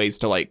of like ways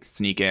to like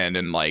sneak in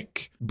and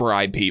like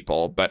bribe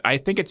people, but I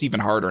think it's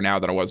even harder now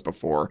than it was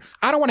before.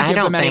 I don't want to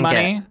give them any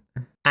money.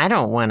 I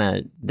don't want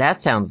to.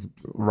 That sounds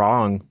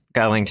wrong.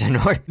 Going to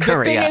North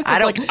Korea. The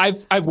thing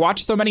is I've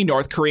watched so many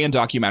North Korean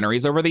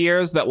documentaries over the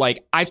years that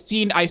like I've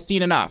seen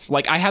enough.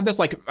 Like I had this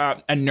like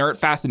a nerd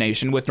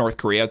fascination with North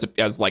Korea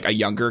as like a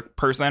younger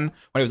person when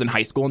I was in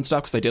high school and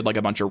stuff because I took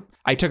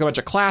a bunch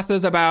of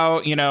classes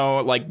about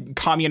like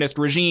communist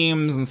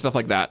regimes and stuff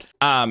like that.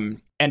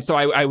 And so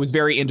I was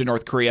very into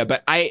North Korea.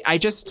 But I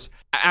just,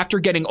 after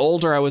getting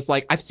older, I was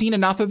like, I've seen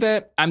enough of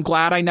it. I'm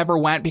glad I never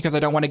went because I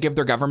don't want to give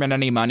their government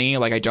any money.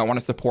 Like, I don't want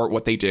to support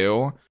what they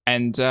do.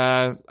 And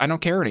I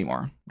don't care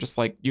anymore. Just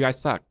like, you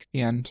guys suck.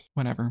 The end.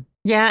 Whatever.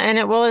 Yeah, and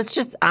it's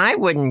just, I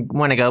wouldn't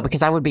want to go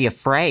because I would be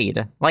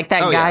afraid. Like,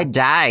 that guy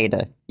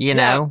died, you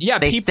know? Yeah,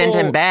 they sent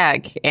him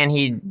back, and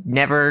he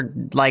never,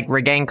 like,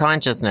 regained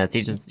consciousness.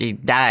 He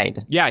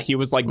died. Yeah, he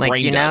was, like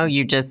brain you dead. know,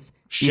 you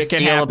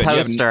steal a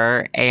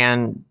poster,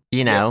 and,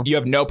 you know. You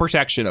have no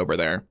protection over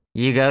there.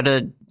 You go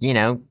to,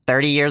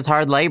 30 years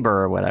hard labor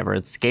or whatever.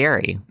 It's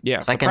scary. Yeah,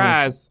 it's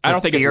surprise. I don't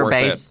think it's worth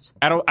it.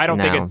 I don't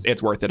No. think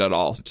it's worth it at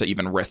all to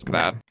even risk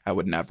that. I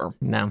would never.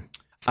 No.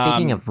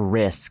 Speaking of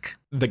risk.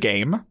 The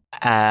game?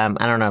 I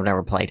don't know. I've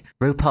never played.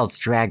 RuPaul's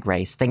Drag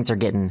Race. Things are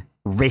getting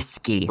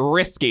risky.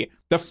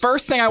 The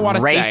first thing I want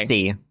to say.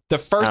 Racy. The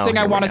first thing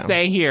I want to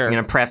say here. I'm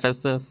going to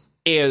preface this.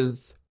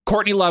 Is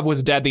Courtney Love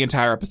was dead the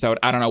entire episode.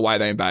 I don't know why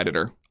they invited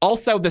her.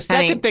 Also, the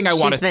second thing I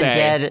want to say. She's been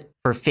dead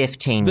for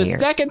 15 years. The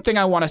second thing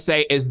I want to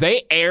say is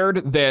they aired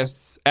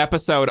this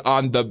episode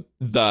on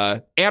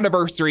the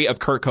anniversary of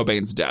Kurt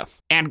Cobain's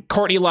death. And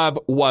Courtney Love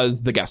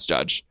was the guest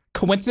judge.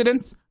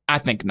 Coincidence? I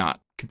think not.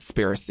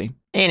 Conspiracy.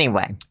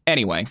 Anyway.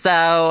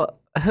 So,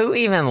 who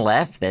even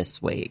left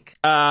this week?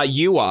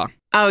 Yua.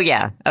 Oh,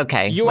 yeah.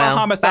 Okay. Yua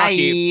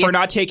Hamasaki for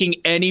not taking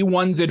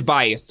anyone's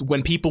advice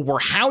when people were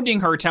hounding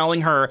her,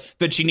 telling her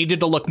that she needed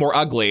to look more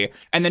ugly.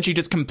 And then she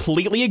just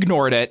completely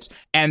ignored it.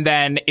 And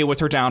then it was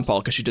her downfall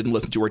because she didn't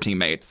listen to her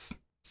teammates.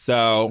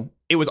 So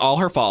it was all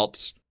her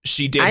fault.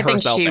 She did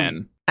herself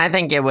in. I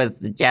think it was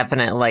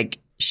definitely like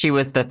she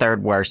was the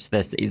third worst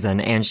this season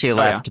and she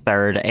left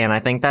third. And I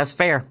think that's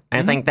fair.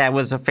 I think that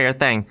was a fair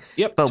thing.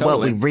 Yep. But what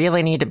we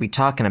really need to be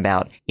talking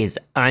about is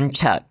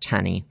Untucked,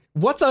 honey.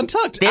 What's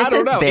Untucked? I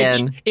don't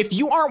know. If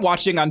you aren't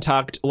watching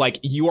Untucked, like,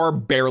 you are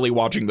barely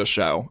watching the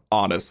show,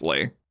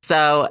 honestly.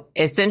 So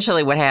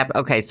essentially what happened,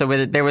 okay, so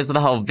there was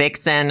the whole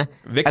Vixen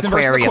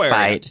Aquaria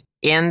fight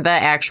in the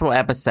actual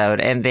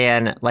episode. And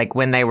then, like,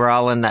 when they were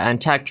all in the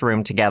Untucked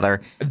room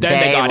together,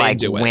 they got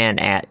into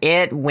it.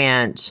 It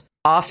went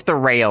off the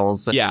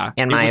rails,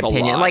 in my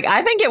opinion. Like,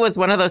 I think it was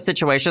one of those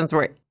situations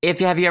where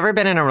have you ever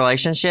been in a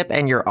relationship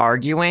and you're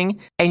arguing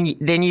and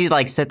then you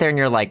like sit there and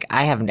you're like,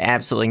 I have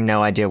absolutely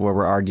no idea what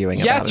we're arguing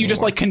about. Yes, you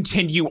just like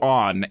continue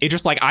on. It's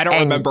just like, I don't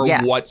remember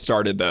what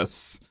started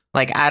this.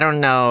 Like, I don't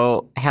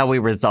know how we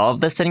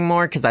resolve this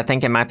anymore because I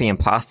think it might be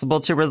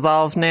impossible to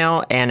resolve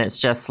now. And it's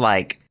just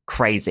like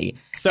crazy.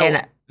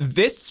 So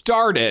this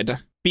started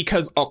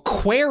because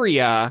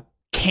Aquaria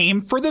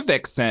came for the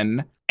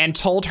Vixen and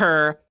told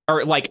her,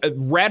 or like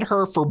read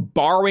her for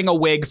borrowing a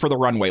wig for the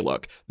runway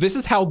look. This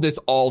is how this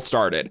all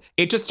started.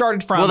 It just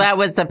started from... Well, that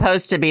was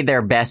supposed to be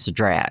their best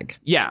drag.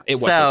 Yeah, it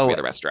was supposed to be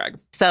their best drag.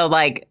 So,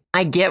 like,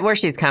 I get where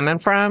she's coming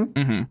from,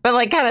 but,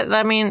 like, kind of,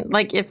 I mean,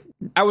 like, if...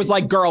 I was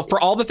like, girl, for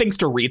all the things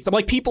to read, some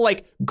like people,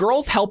 like,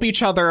 girls help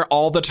each other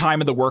all the time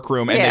in the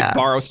workroom, and they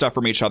borrow stuff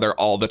from each other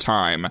all the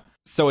time.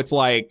 So it's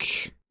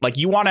like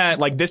you want to,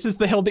 like, this is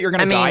the hill that you're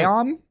going to die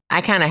on? I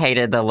kind of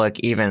hated the look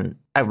even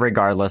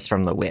regardless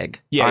from the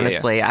wig. Yeah,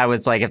 honestly, I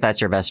was like, if that's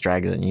your best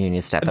drag, then you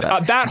need to step it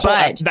up. That's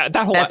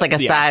like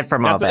aside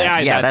from all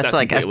that. That's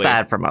like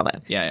aside from all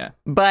that. Yeah.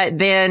 But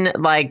then,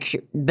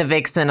 like, the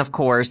Vixen, of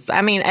course.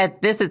 I mean,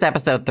 this is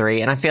episode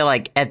 3, and I feel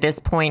like at this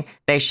point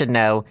they should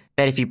know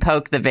that if you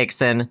poke the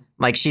Vixen,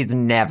 like, she's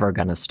never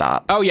gonna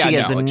stop. Oh yeah, she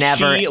is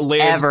never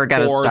ever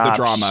gonna stop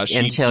the drama.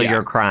 Until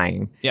you're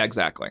crying. Yeah,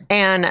 exactly.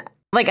 And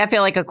like, I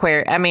feel like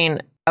Aquaria. I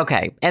mean,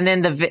 okay, and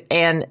then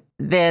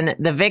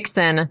the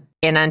Vixen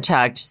in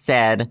Untucked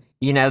said,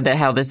 you know, that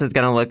how this is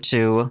going to look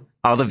to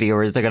all the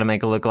viewers. They're going to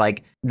make it look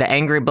like the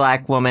angry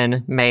black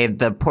woman made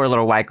the poor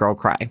little white girl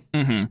cry.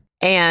 Mm-hmm.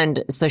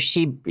 And so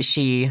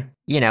she,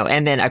 you know,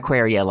 and then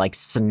Aquaria like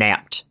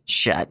snapped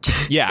shut.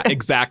 Yeah,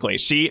 exactly.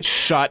 She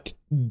shut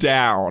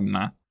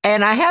down.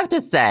 And I have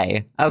to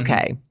say,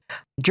 okay,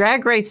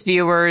 Drag Race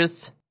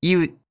viewers,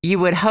 you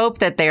would hope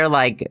that they're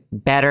like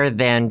better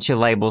than to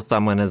label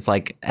someone as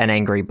like an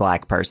angry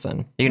black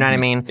person. You know what I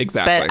mean?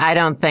 Exactly. But I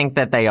don't think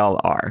that they all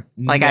are.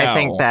 Like, I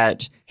think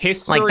that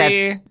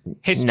history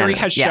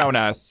has shown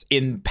us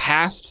in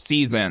past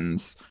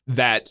seasons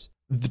that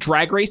the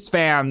Drag Race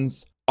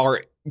fans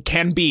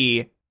can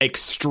be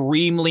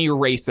extremely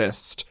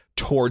racist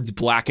towards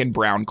black and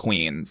brown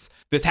queens.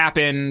 This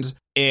happened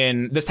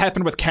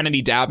with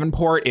Kennedy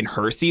Davenport in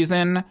her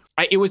season.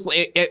 I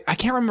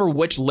can't remember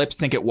which lip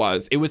sync it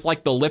was. It was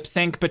like the lip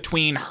sync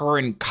between her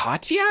and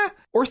Katya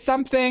or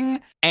something.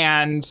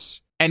 And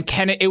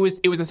it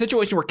was a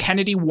situation where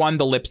Kennedy won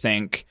the lip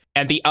sync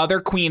and the other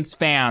queen's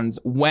fans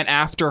went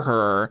after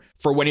her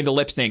for winning the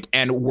lip sync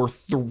and were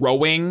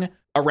throwing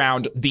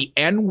around the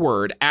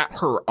N-word at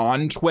her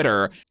on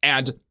Twitter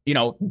and, you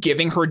know,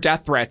 giving her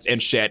death threats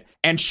and shit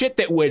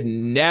that would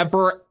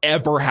never,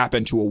 ever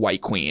happen to a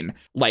white queen.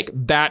 Like,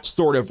 that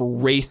sort of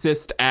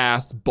racist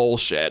ass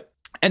bullshit.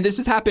 And this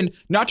has happened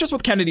not just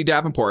with Kennedy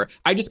Davenport.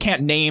 I just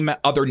can't name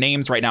other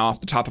names right now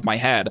off the top of my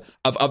head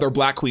of other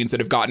black queens that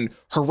have gotten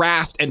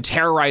harassed and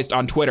terrorized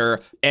on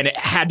Twitter, and it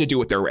had to do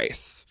with their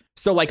race.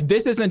 So like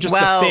this isn't just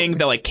the thing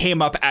that like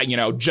came up at,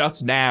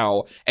 just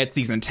now at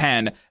season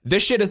 10.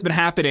 This shit has been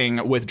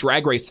happening with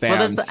Drag Race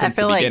fans since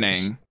the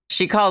beginning.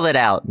 She called it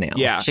out now.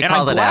 Yeah, she and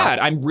I'm glad.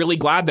 I'm really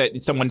glad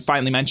that someone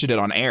finally mentioned it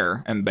on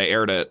air and they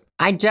aired it.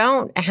 I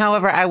don't,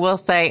 however, I will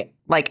say,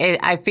 like,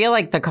 I feel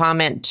like the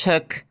comment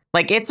took,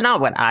 like, it's not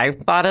what I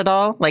thought at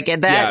all. Like, me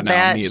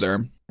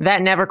either.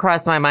 That never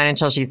crossed my mind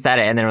until she said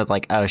it, and then it was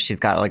like, oh, she's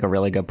got, like, a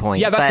really good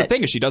point. Yeah, that's the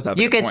thing, is she does have a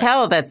good point. You could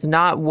tell that's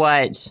not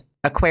what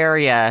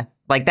Aquaria,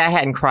 like, that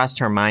hadn't crossed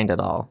her mind at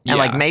all. And,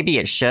 like, maybe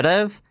it should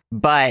have,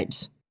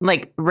 but,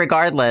 like,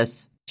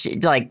 regardless...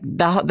 like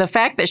the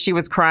fact that she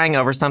was crying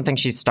over something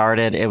she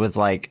started, it was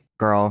like,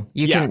 girl,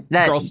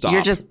 girl, stop.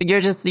 You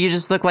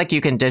just look like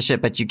you can dish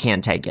it, but you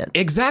can't take it.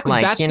 Exactly.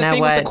 Like, that's the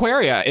thing with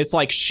Aquaria. It's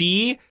like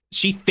she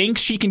thinks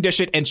she can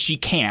dish it and she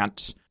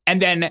can't,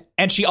 and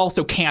she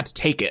also can't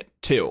take it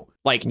too.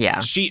 Like,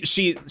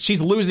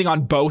 she's losing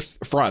on both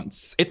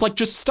fronts. It's like,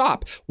 just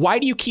stop. Why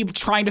do you keep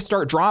trying to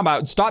start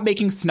drama? Stop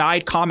making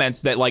snide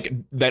comments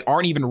that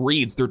aren't even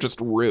reads. They're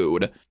just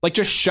rude. Like,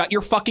 just shut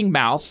your fucking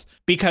mouth,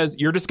 because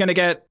you're just going to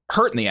get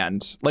hurt in the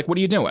end. Like, what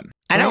are you doing?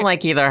 I don't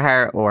like either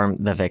her or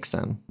the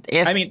Vixen.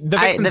 The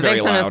Vixen's very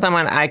loud. Is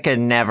someone I could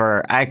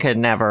never, I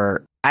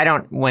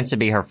don't want to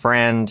be her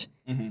friend.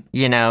 Mm-hmm.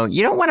 You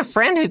don't want a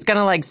friend who's going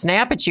to like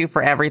snap at you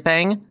for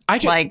everything.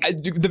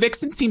 The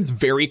Vixen seems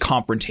very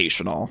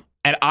confrontational.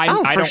 And I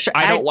don't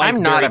like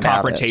very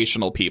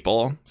confrontational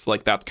people. So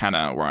like that's kind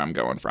of where I'm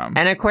going from.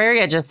 And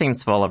Aquaria just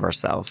seems full of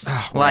herself.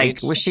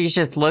 Right? Like she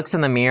just looks in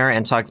the mirror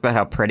and talks about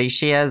how pretty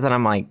she is, and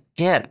I'm like,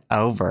 get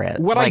over it.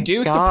 What I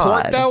do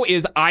support though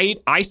is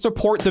I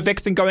support the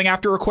Vixen going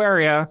after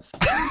Aquaria.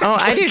 Oh,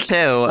 I do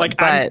too. Like,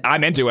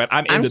 I'm into it.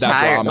 I'm into that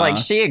drama. Like,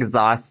 she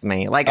exhausts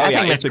me. Like, I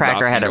think Miss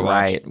Cracker had it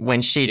right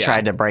when she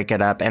tried to break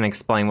it up and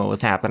explain what was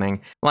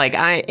happening. Like,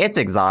 it's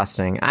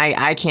exhausting.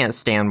 I can't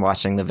stand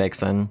watching the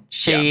Vixen.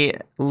 She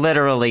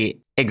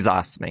literally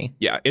exhausts me.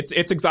 Yeah, it's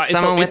exhausting.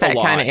 Someone with that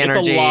kind of energy,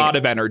 it's a lot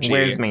of energy.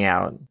 Wears me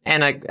out.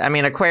 And I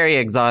mean, Aquaria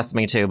exhausts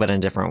me too, but in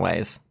different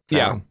ways. So.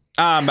 Yeah.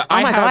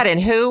 God!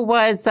 And who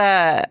was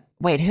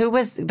who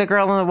was the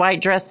girl in the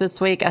white dress this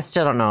week? I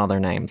still don't know all their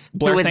names.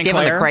 Blair who was St. given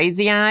Clair? the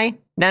crazy eye?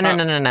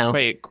 No.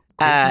 Wait.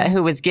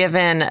 Who was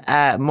given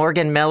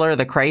Morgan Miller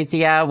the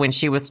crazy eye when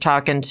she was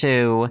talking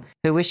to,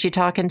 who was she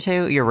talking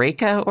to?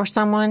 Eureka or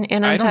someone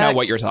in Untucked? I don't know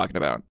what you're talking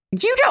about.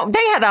 You don't,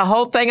 they had a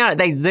whole thing on it.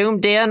 They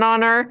zoomed in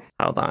on her.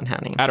 Hold on,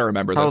 honey. I don't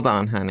remember this. Hold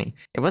on, honey.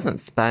 It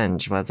wasn't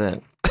Sponge, was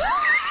it?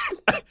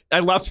 I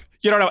love,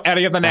 you don't know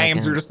any of the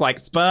names. You're just like,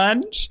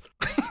 Sponge?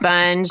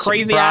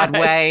 Crazy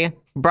Eyes.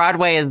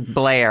 Broadway is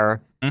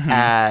Blair.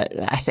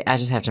 Mm-hmm. I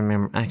just have to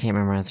remember. I can't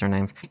remember their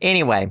names.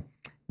 Anyway,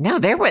 no,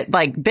 there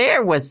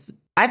was.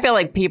 I feel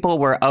like people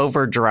were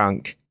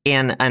overdrunk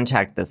in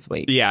Untucked this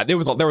week. Yeah, there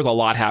was a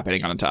lot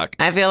happening on Untucked.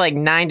 I feel like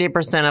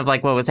 90% of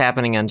like what was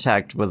happening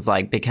Untucked was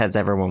like because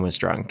everyone was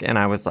drunk, and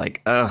I was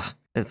like, ugh,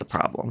 it's a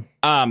problem.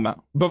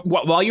 But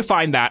while you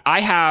find that,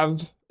 I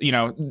have.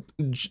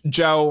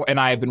 Joe and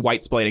I have been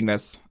white-splaining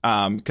this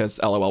because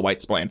LOL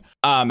white-splain.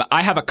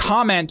 I have a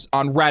comment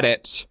on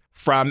Reddit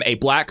from a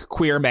black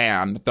queer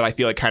man that I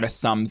feel like kind of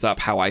sums up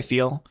how I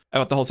feel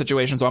about the whole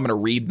situation. So I'm going to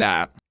read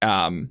that.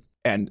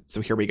 And so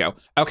here we go.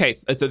 Okay,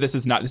 so this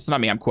is not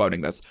me. I'm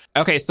quoting this.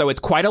 Okay, so it's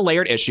quite a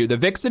layered issue. The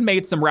Vixen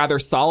made some rather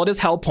solid as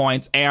hell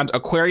points, and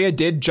Aquaria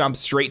did jump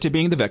straight to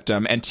being the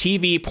victim, and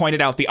TV pointed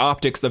out the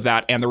optics of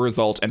that and the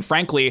result. And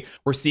frankly,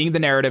 we're seeing the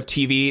narrative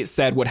TV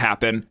said would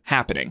happen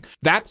happening.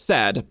 That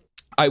said,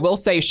 I will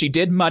say she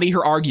did muddy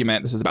her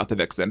argument, this is about the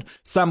Vixen,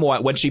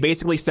 somewhat when she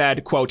basically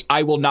said, quote,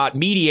 I will not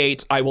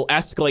mediate, I will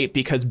escalate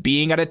because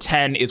being at a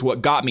 10 is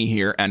what got me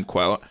here, end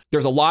quote.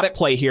 There's a lot at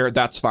play here,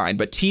 that's fine,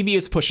 but TV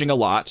is pushing a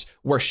lot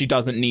where she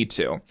doesn't need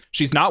to.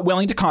 She's not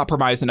willing to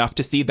compromise enough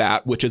to see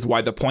that, which is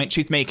why the point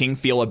she's making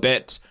feel a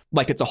bit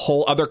like it's a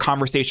whole other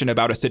conversation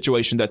about a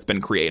situation that's been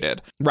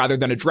created, rather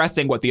than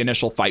addressing what the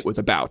initial fight was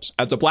about.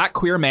 As a black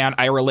queer man,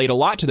 I relate a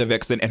lot to the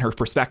Vixen and her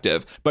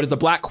perspective, but as a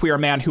black queer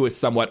man who is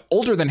somewhat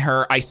older than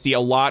her, I see a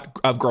lot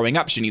of growing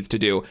up she needs to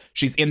do.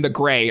 She's in the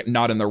gray,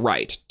 not in the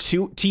right.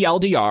 To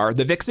TLDR,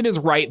 the Vixen is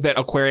right that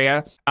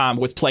Aquaria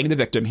was playing the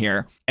victim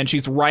here, and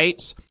she's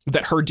right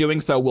that her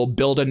doing so will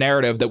build a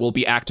narrative that will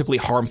be actively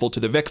harmful to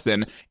the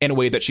Vixen in a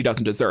way that she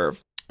doesn't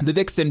deserve. The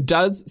Vixen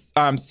does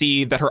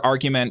see that her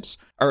argument,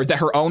 or that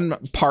her own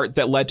part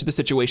that led to the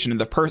situation in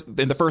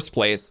the first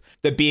place,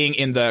 that being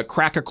in the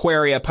crack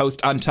Aquaria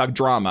post Untucked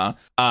drama,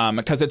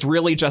 because it's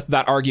really just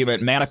that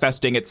argument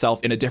manifesting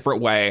itself in a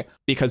different way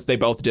because they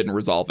both didn't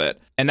resolve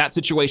it. And that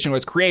situation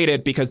was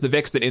created because the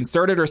Vixen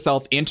inserted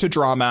herself into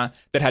drama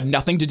that had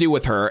nothing to do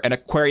with her, and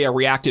Aquaria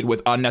reacted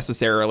with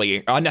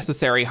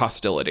unnecessary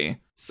hostility.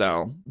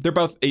 So they're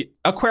both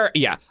Aquaria.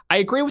 Yeah, I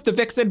agree with the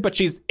Vixen, but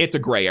it's a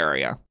gray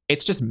area.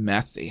 It's just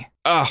messy.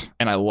 Ugh,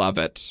 and I love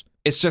it.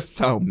 It's just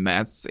so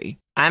messy.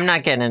 I'm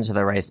not getting into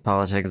the race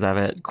politics of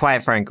it,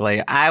 quite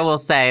frankly. I will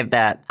say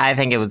that I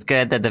think it was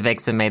good that the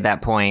Vixen made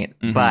that point,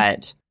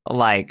 but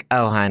like,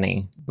 oh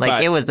honey, like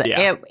But, it was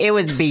it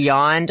was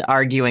beyond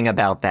arguing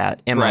about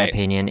that, in my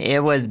opinion. It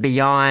was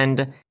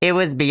beyond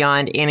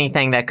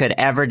anything that could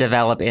ever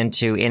develop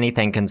into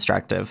anything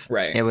constructive.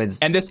 Right. It was,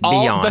 and this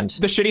beyond. all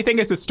the shitty thing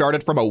is it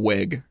started from a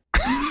wig.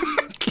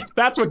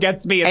 That's what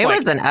gets me. It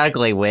was an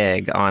ugly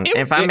wig.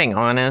 If I'm being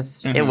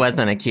honest, it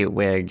wasn't a cute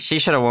wig. She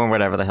should have worn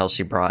whatever the hell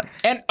she brought.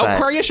 And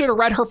Aquaria should have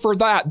read her for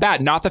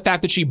that, not the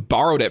fact that she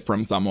borrowed it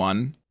from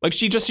someone. Like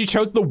she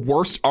chose the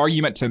worst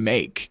argument to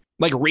make.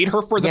 Like, read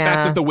her for the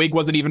fact that the wig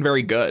wasn't even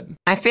very good.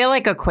 I feel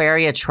like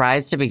Aquaria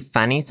tries to be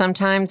funny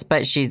sometimes,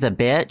 but she's a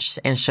bitch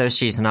and shows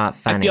she's not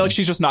funny. I feel like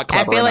she's just not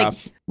clever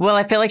enough.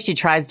 I feel like she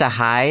tries to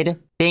hide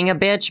being a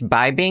bitch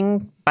by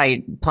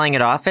playing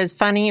it off as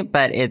funny,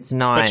 but it's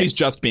not. But she's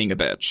just being a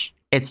bitch.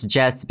 It's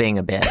just being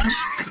a bitch.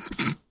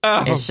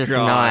 It's just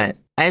not.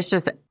 It's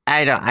just,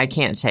 I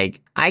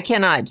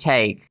cannot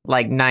take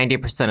like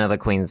 90% of the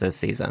queens this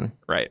season.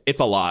 Right. It's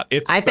a lot.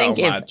 I think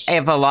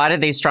if a lot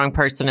of these strong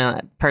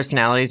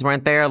personalities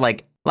weren't there,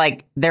 like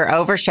they're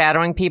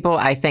overshadowing people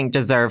I think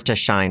deserve to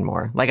shine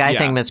more. Like I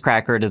think Miss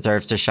Cracker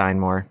deserves to shine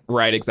more.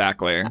 Right,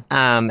 exactly.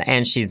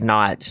 And she's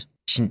not.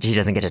 She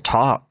doesn't get to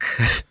talk.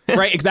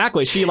 Right,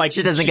 exactly. She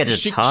doesn't get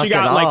to talk. She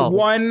got at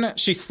all.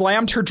 she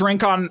slammed her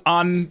drink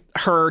on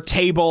her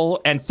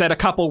table and said a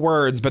couple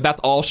words, but that's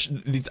all.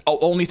 The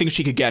only thing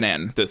she could get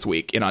in this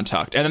week in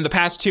Untucked. And then the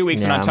past 2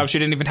 weeks in Untucked, she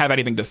didn't even have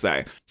anything to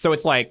say. So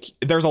it's like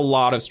there's a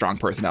lot of strong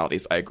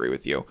personalities. I agree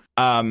with you.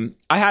 I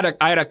had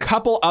a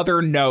couple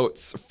other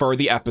notes for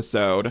the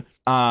episode.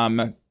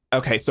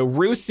 Okay, so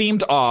Rue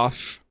seemed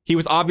off. He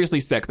was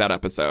obviously sick that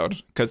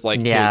episode because, like,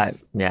 you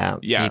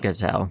could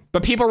tell.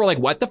 But people were like,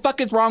 "What the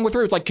fuck is wrong with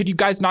Rue?" It's like, could you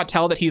guys not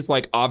tell that he's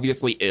like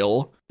obviously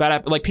ill?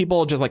 Like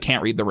people just like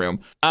can't read the room.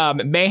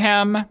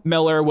 Mayhem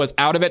Miller was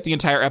out of it the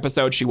entire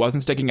episode. She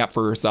wasn't sticking up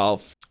for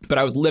herself. But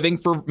I was living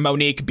for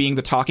Monique being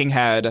the talking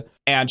head,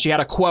 and she had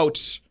a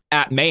quote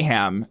at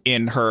Mayhem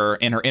in her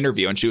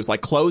interview, and she was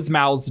like, "Closed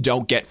mouths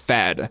don't get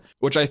fed,"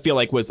 which I feel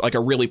like was like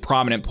a really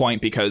prominent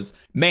point because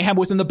Mayhem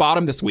was in the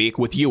bottom this week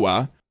with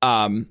Yua.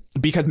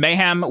 Because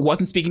Mayhem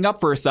wasn't speaking up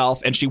for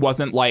herself, and she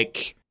wasn't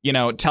like,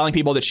 telling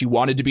people that she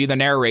wanted to be the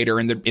narrator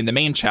in the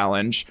main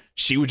challenge.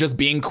 She was just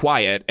being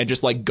quiet and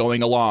just like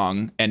going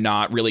along and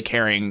not really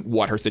caring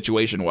what her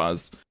situation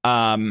was.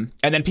 And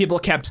then people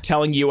kept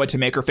telling Yua to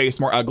make her face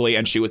more ugly,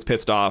 and she was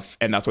pissed off,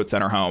 and that's what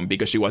sent her home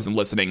because she wasn't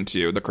listening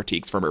to the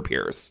critiques from her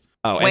peers.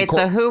 Oh, wait,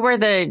 so who were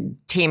the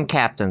team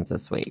captains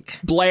this week?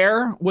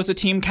 Blair was a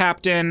team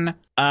captain.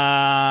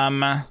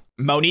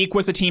 Monique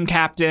was a team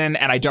captain,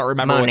 and I don't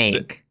remember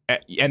Monique.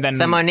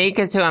 So Monique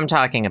is who I'm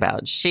talking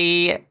about.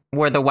 She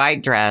wore the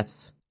white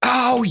dress.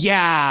 Oh,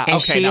 yeah.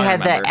 And she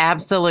had the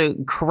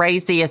absolute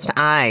craziest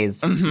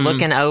eyes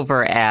looking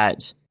over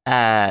at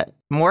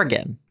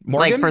Morgan?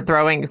 Like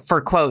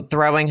for quote,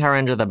 throwing her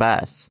under the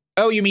bus.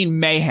 Oh, you mean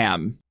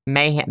Mayhem?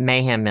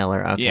 Mayhem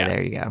Miller. Okay,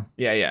 there you go.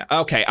 Yeah.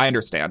 Okay, I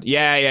understand.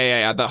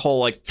 Yeah. The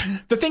whole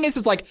the thing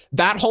is like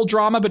that whole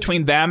drama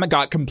between them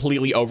got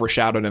completely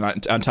overshadowed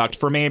and Untucked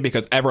for me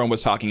because everyone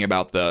was talking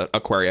about the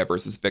Aquaria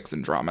versus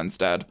Vixen drama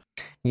instead.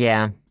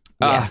 Yeah.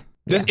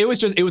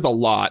 It was a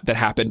lot that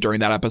happened during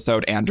that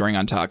episode and during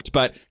Untucked.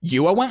 But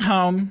Yua went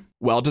home.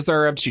 Well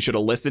deserved. She should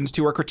have listened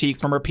to her critiques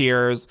from her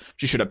peers.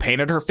 She should have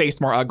painted her face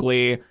more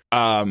ugly.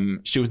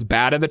 She was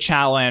bad at the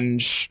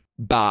challenge.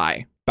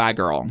 Bye,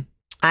 girl.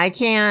 I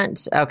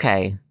can't.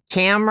 Okay.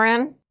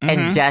 Cameron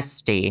and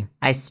Dusty.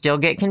 I still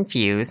get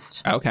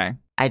confused. Okay.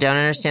 I don't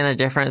understand the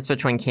difference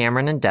between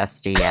Cameron and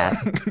Dusty yet.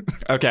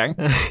 Okay.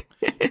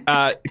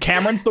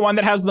 Cameron's the one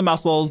that has the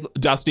muscles.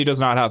 Dusty does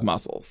not have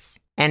muscles.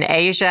 And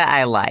Asia,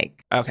 I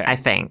like. Okay. I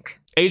think.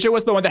 Asia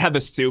was the one that had the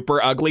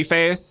super ugly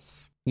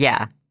face.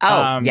 Yeah.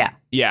 Oh, yeah.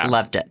 Yeah.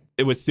 Loved it.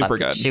 It was super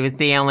good. She was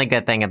the only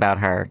good thing about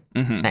her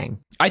thing.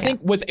 I think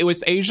was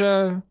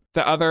Asia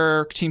the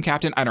other team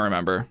captain? I don't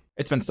remember.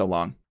 It's been so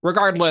long.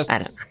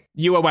 Regardless,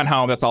 Yua went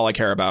home. That's all I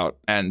care about.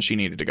 And she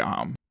needed to go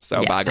home.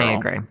 So bye, girl. I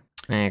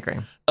agree.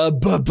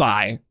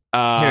 Bye-bye. Who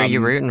are you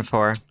rooting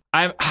for?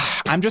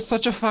 I'm just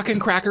such a fucking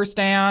cracker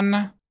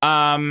stan.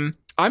 I'm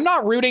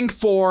not rooting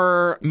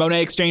for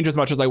Monet Exchange as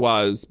much as I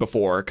was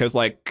before. Because,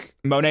 like,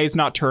 Monet's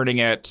not turning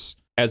it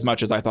as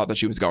much as I thought that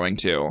she was going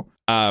to.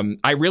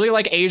 I really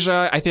like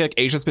Asia. I think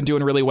Asia's been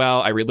doing really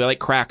well. I really like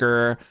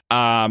Cracker.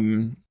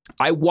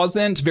 I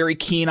wasn't very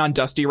keen on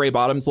Dusty Ray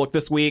Bottom's look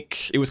this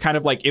week. It was kind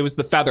of like it was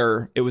the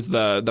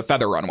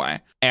feather runway,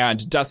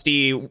 and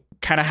Dusty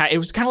kind of it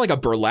was kind of like a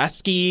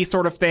burlesque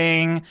sort of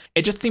thing.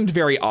 It just seemed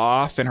very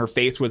off, and her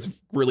face was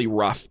really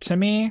rough to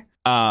me.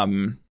 I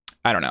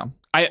don't know.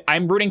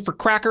 I'm rooting for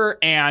Cracker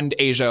and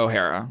Asia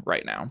O'Hara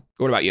right now.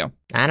 What about you?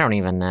 I don't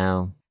even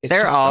know.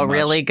 They're all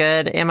really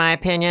good, in my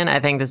opinion.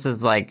 I think this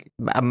is like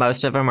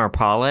most of them are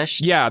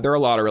polished. Yeah, there are a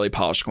lot of really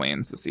polished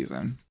queens this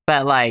season.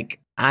 But like,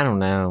 I don't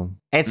know.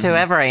 It's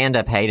whoever I end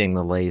up hating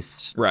the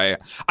least. Right.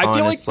 I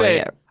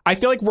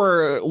feel like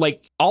we're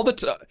like all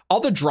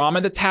the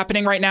drama that's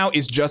happening right now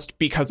is just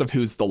because of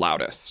who's the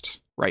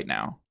loudest right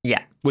now.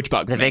 Yeah. Which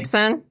bugs me. The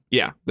Vixen?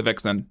 Yeah, the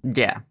Vixen.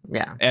 Yeah.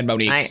 And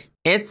Monique.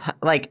 It's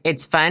like,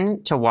 it's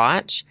fun to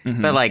watch,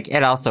 but like,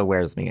 it also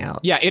wears me out.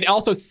 Yeah, it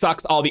also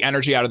sucks all the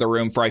energy out of the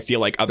room for, I feel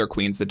like, other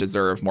queens that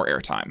deserve more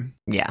airtime.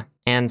 Yeah.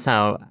 And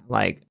so,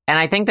 like, and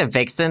I think the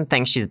Vixen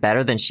thinks she's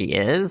better than she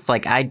is.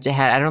 Like, I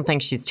don't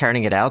think she's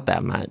turning it out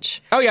that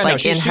much. Oh, yeah, like, no,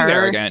 she's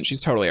arrogant.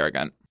 She's totally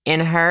arrogant. In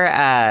her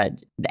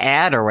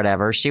ad or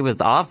whatever, she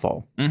was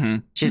awful.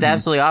 She's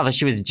absolutely awful.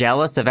 She was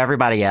jealous of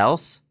everybody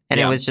else. And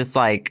it was just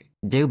like,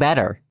 do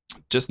better.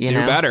 Just do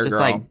better, just girl.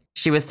 Like,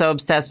 she was so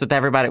obsessed with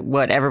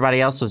what everybody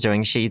else was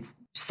doing. She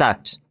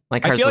sucked.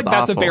 Like, hers I feel like was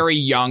that's awful. a very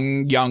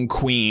young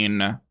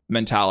queen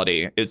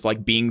mentality, is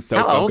like being so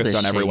How old focused is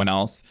on she? everyone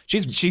else.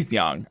 She's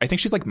young. I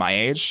think she's like my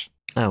age.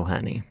 Oh,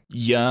 honey.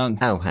 Young.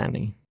 Oh,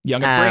 honey.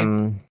 Young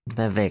and free.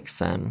 The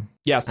Vixen.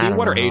 Yeah, see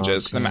what her age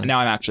is, because because now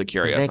I'm actually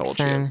curious how old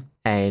she is.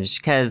 Age,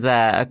 because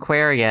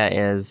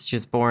Aquaria she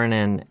was born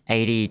in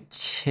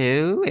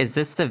 82. Is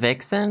this the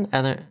Vixen?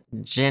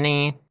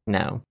 Jenny?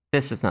 No,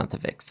 this is not the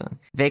Vixen.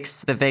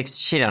 The Vix,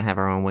 she don't have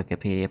her own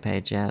Wikipedia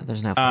page yet.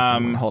 There's no.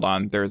 Hold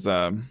on. There's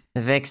a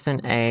the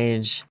Vixen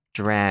age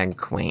drag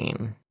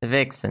queen. The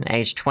Vixen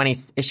age 20.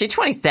 Is she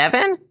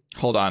 27?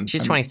 Hold on.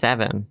 She's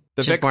 27.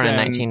 The She's born in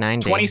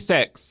 1990.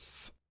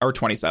 26 or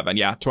 27.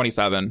 Yeah,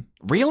 27.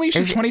 Really?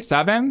 She's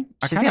 27?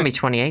 She's gonna be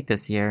 28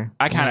 this year.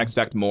 I kind of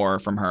expect more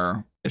from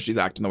her if she's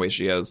acting the way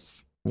she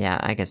is. Yeah,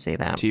 I can see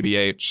that.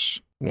 TBH.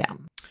 Yeah.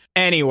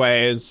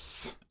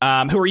 Anyways, who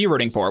are you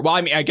rooting for? Well,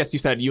 I mean, I guess you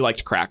said you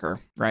liked Cracker,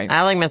 right?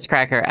 I like Miss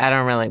Cracker. I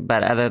don't really,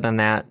 but other than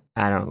that,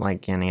 I don't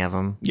like any of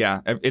them. Yeah,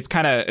 it's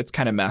kind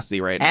of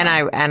messy right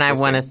now. And I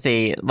want to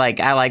see, like,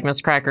 I like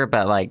Miss Cracker,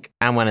 but like,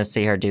 I want to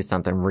see her do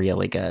something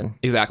really good.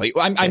 Exactly.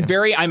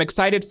 I'm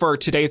excited for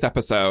today's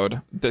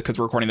episode because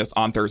we're recording this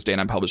on Thursday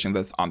and I'm publishing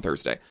this on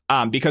Thursday.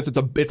 Because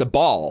it's a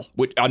ball,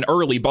 an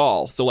early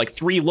ball. So like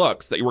 3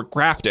 looks that you were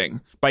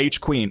crafting by each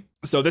queen.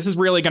 So this is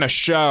really going to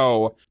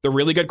show the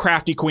really good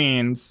crafty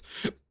queens.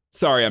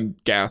 Sorry, I'm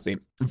gassy.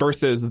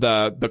 Versus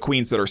the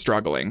queens that are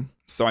struggling.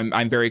 So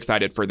I'm very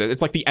excited for this.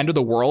 It's like the end of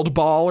the world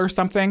ball or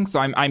something. So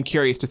I'm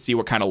curious to see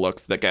what kind of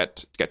looks that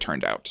get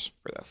turned out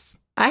for this.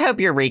 I hope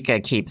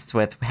Eureka keeps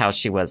with how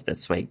she was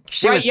this week.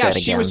 She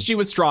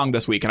was strong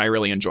this week, and I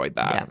really enjoyed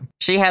that. Yeah.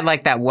 She had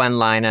like that one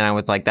line, and I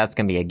was like, "That's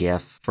gonna be a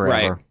gif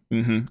forever."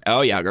 Right. Oh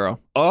yeah, girl.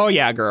 Oh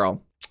yeah,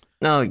 girl.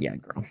 Oh yeah,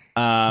 girl.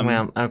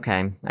 Well,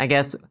 okay. I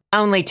guess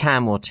only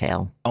time will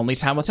tell. Only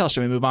time will tell.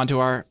 Should we move on to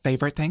our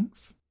favorite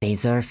things?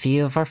 These are a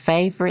few of our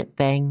favorite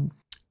things.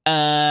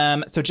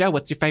 So Joe,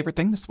 what's your favorite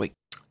thing this week?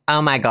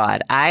 Oh my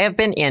God. I have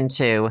been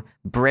into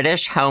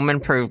British home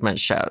improvement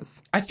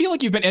shows. I feel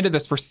like you've been into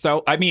this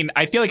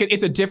I feel like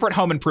it's a different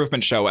home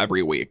improvement show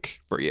every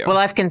week for you. Well,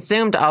 I've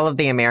consumed all of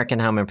the American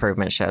home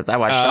improvement shows. I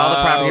watched all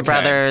the Property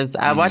Brothers.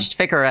 I watched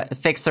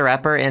Fixer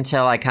Upper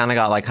until I kind of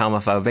got like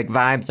homophobic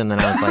vibes. And then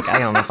I was like, I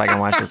don't know if I can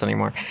watch this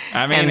anymore.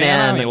 I mean, and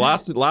then, you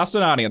lost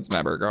an audience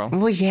member, girl.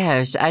 Well,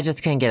 yeah, I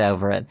just couldn't get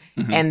over it.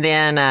 And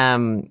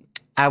then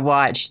I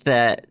watched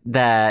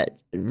the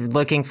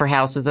Looking for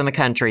Houses in the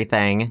Country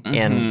thing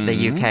in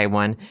the UK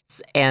one.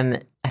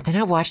 And then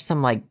I watched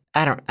some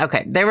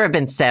there have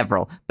been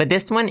several, but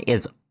this one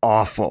is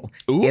awful.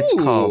 Ooh. It's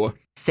called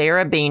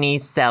Sarah Beanie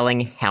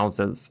Selling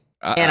Houses.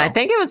 Uh-oh. And I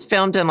think it was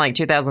filmed in like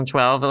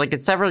 2012. Like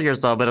it's several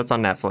years old, but it's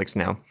on Netflix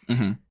now.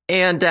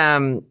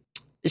 And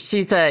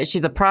she's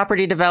a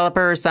property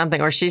developer or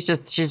something, or she's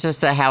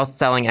just a house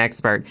selling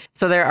expert.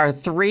 So there are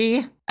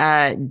 3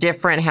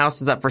 different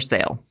houses up for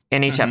sale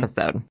in each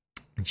episode.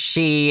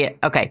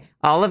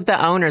 All of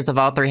the owners of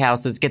all 3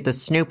 houses get to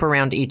snoop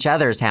around each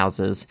other's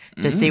houses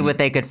to see what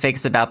they could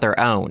fix about their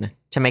own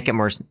to make it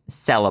more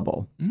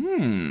sellable.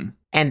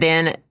 And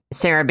then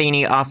Sarah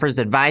Beanie offers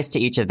advice to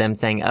each of them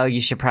saying, oh, you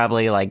should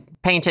probably like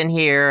paint in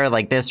here,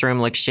 like this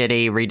room looks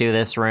shitty, redo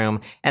this room.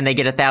 And they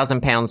get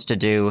 £1,000 to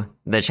do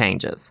the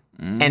changes.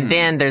 And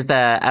then there's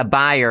a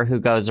buyer who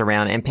goes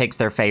around and picks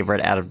their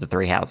favorite out of the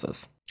 3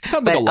 houses.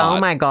 Sounds like a lot. Oh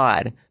my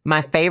God.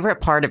 My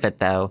favorite part of it,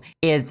 though,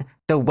 is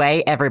the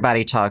way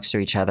everybody talks to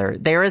each other.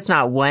 There is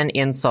not one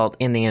insult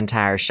in the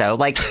entire show.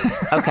 Like,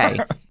 okay,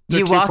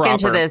 you walk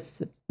into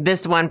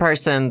this one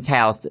person's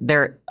house.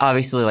 They're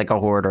obviously like a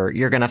hoarder.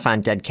 You're going to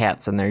find dead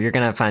cats in there. You're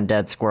going to find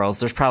dead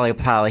squirrels. There's probably a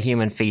pile of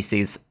human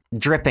feces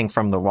dripping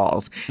from the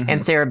walls.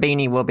 And Sarah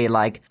Beanie will be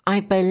like, I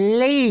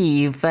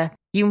believe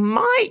you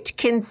might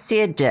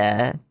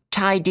consider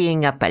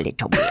tidying up a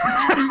little bit.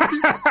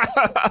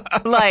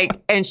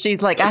 And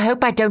she's like, I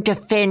hope I don't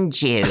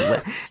offend you.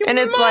 And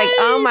it's like,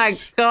 oh my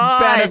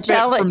God.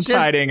 Tell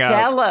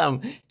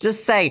them.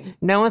 Just say,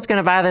 no one's going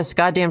to buy this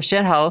goddamn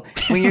shithole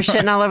when you're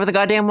shitting all over the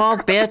goddamn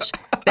walls, bitch.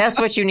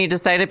 That's what you need to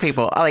say to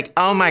people. Like,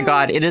 oh my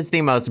God, it is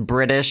the most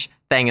British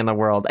thing in the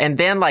world. And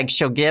then like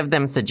she'll give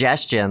them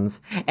suggestions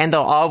and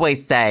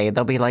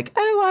they'll be like,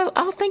 oh,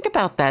 I'll think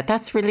about that.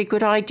 That's a really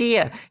good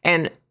idea.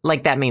 And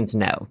like that means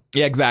no.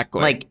 Yeah,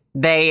 exactly. Like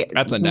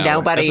that's a no.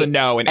 Nobody that's a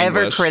no in ever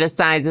English.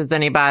 Criticizes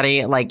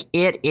anybody. Like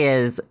it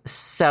is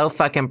so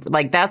fucking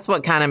like that's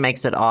what kind of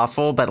makes it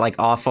awful, but like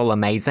awful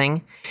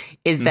amazing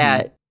is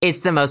that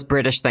It's the most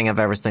British thing I've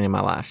ever seen in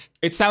my life.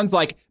 It sounds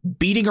like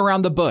Beating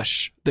Around the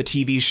Bush, the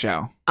TV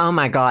show. Oh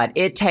my God.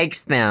 It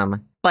takes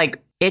them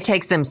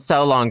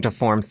so long to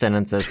form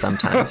sentences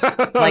sometimes.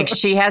 Like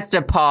she has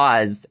to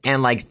pause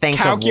and like think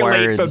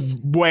Calculate of words.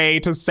 the way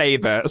to say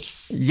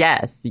this.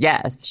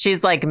 Yes.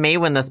 She's like me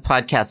when this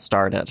podcast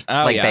started.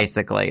 Oh, like yeah.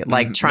 basically,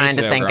 like trying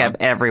to think of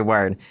every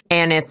word.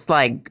 And it's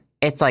like,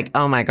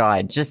 oh my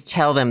God, just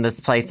tell them this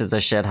place is a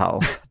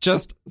shithole.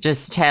 Just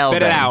tell spit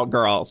them. it out,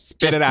 girl.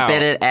 Spit it out.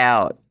 Spit it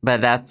out.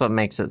 But that's what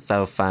makes it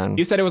so fun.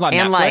 You said it was on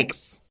and Netflix? Like,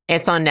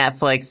 it's on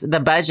Netflix. The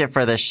budget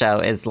for this show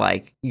is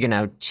like, you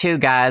know, 2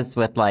 guys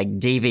with like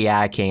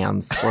DVI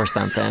cams or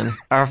something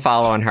are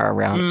following her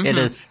around. Mm-hmm. It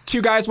is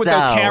 2 guys with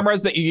those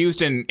cameras that you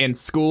used in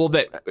school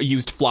that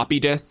used floppy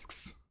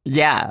disks.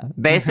 Yeah,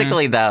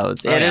 basically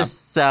those. It is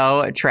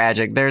so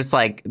tragic.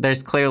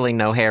 There's clearly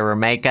no hair or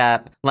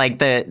makeup. Like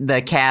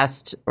the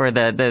cast or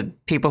the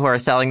people who are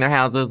selling their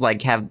houses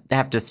like have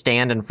to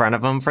stand in front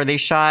of them for these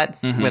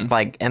shots with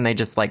like, and they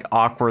just like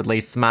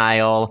awkwardly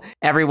smile.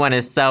 Everyone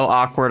is so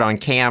awkward on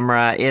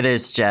camera. It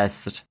is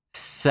just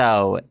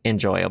so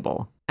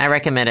enjoyable. I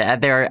recommend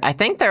it. I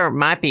think there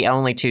might be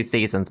only 2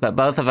 seasons, but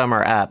both of them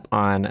are up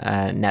on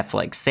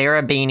Netflix.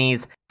 Sarah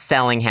Beanie's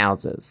Selling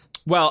Houses.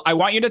 Well, I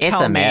want you to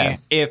tell me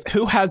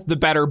who has the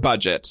better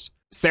budget,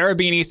 Sarah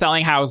Beanie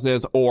Selling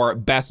Houses or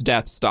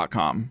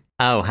bestdeaths.com.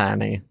 Oh,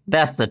 honey,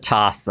 that's a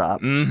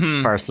toss-up,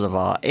 first of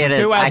all. It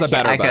is. Who has a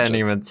better budget? I couldn't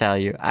even tell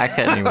you.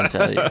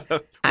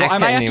 Well, I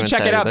might have to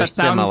check it out. That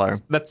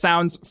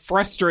sounds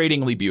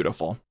frustratingly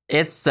beautiful.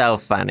 It's so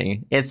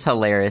funny. It's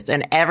hilarious.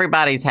 And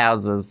everybody's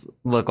houses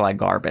look like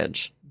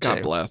garbage.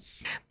 God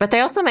bless. But they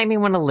also make me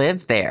want to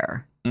live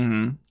there.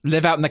 Mm-hmm.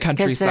 Live out in the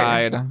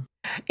countryside.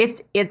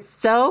 It's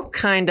so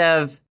kind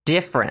of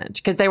different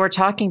because they were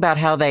talking about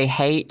how they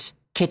hate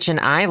kitchen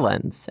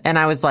islands. And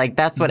I was like,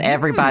 that's what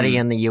everybody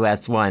in the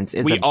U.S. wants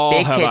is a big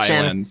kitchen.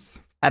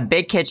 Islands. A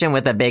big kitchen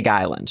with a big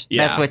island.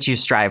 Yeah. That's what you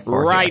strive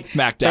for. Right, here.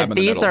 smack dab in the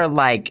middle. These are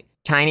like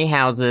tiny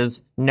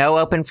houses, no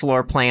open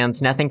floor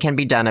plans, nothing can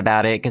be done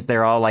about it because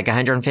they're all like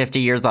 150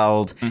 years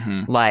old.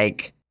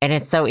 Like, and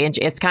it's so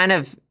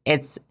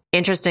it's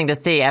interesting to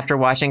see after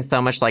watching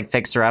so much like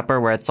Fixer Upper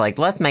where it's like,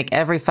 let's make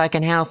every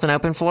fucking house an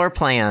open floor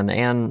plan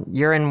and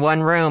you're in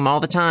one room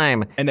all the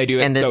time. And they do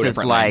it so differently. And this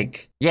is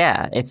like,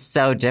 yeah, it's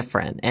so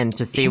different. And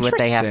to see what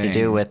they have to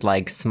do with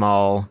like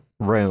small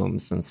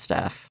rooms and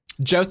stuff.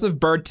 Joseph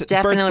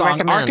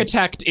Birdsong,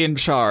 architect in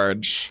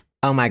charge.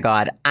 Oh my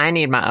God, I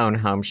need my own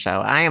home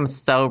show. I am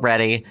so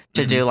ready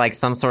to do like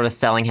some sort of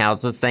selling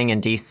houses thing in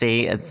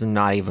DC. It's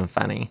not even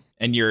funny.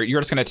 And you're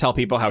just going to tell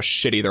people how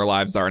shitty their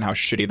lives are and how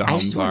shitty the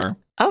homes are.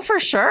 Oh, for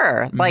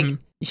sure. Like,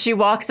 she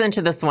walks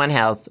into this one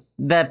house.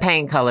 The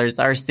paint colors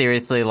are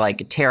seriously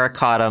like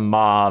terracotta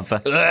mauve.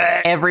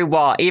 Every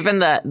wall, even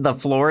the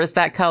floor is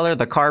that color,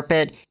 the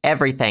carpet,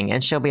 everything.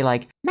 And she'll be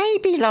like,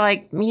 maybe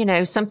like, you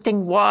know,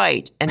 something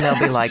white. And they'll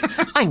be like,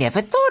 I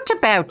never thought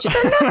about it.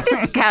 I love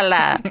this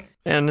color.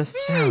 And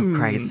it's so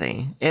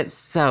crazy. It's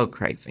so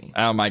crazy.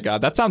 Oh, my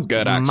God. That sounds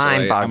good, actually.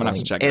 Mind-boggling. I'm going to have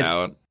to check it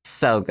out.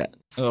 So good.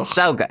 Ugh.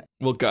 So good.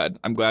 Well, good.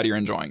 I'm glad you're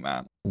enjoying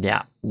that.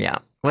 Yeah.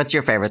 What's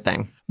your favorite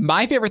thing?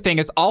 My favorite thing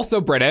is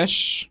also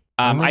British.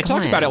 I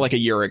talked about it like a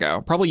year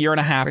ago, probably a year and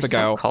a half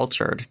ago. So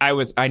cultured.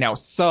 I know,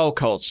 so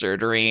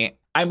cultured, Ree.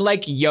 I'm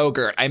like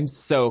yogurt. I'm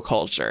so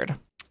cultured.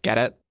 Get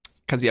it?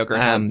 Because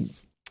yogurt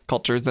has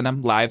cultures in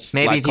them, live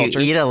if cultures.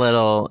 You eat a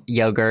little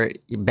yogurt,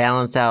 you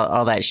balance out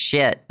all that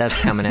shit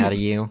that's coming out of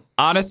you.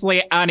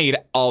 Honestly, I need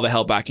all the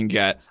help I can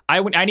get.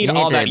 I need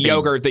all that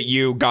yogurt that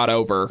you got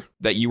over,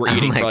 that you were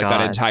eating for like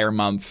that entire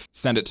month.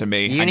 Send it to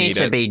me. You need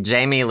to be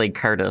Jamie Lee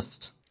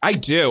Curtis. I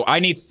do. I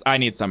need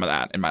some of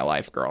that in my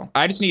life, girl.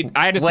 I just need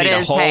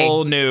a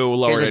whole new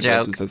lower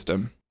dosage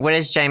system. What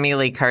does Jamie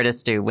Lee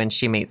Curtis do when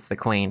she meets the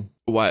queen?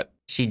 What?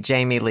 She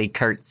Jamie Lee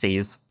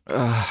Curtsies.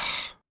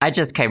 I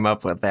just came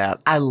up with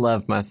that. I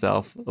love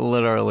myself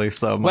literally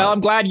so much. Well, I'm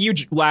glad you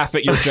laugh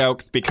at your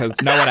jokes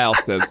because no one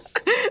else is.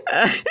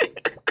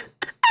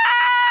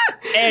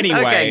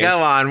 Anyways. Okay, go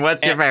on.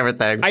 What's your favorite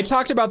thing? I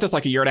talked about this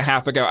like a year and a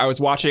half ago. I was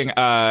watching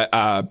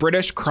a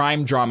British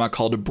crime drama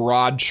called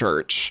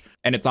Broadchurch,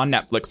 and it's on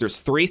Netflix.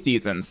 There's 3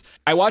 seasons.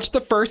 I watched the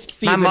first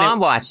season. My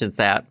mom watches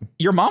that.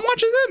 Your mom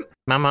watches it?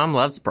 My mom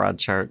loves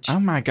Broadchurch. Oh,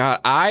 my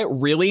God. I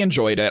really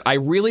enjoyed it. I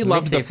really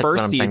loved the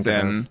first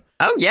season.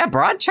 Oh, yeah,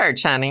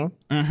 Broadchurch, honey.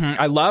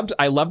 I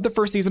loved the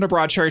first season of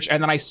Broadchurch,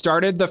 and then I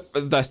started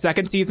the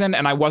second season,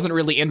 and I wasn't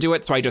really into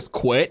it, so I just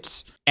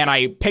quit, and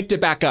I picked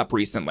it back up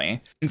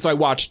recently. And so I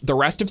watched the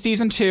rest of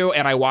season 2,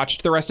 and I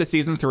watched the rest of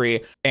season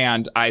 3,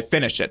 and I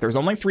finished it. There's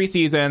only 3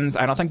 seasons.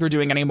 I don't think they're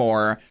doing any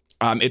more.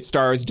 It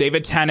stars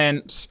David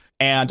Tennant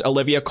and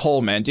Olivia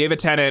Colman. David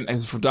Tennant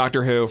is from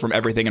Doctor Who, from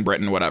Everything in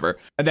Britain, whatever.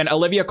 And then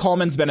Olivia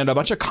Colman's been in a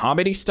bunch of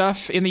comedy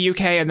stuff in the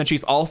UK, and then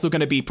she's also going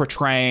to be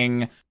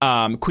portraying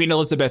Queen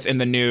Elizabeth in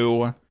the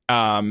new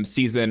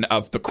season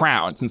of The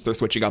Crown, since they're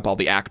switching up all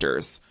the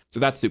actors. So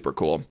that's super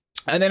cool.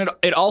 And then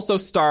it also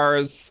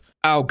stars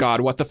oh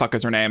God, what the fuck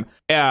is her name?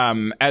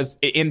 As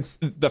in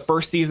the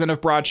first season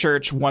of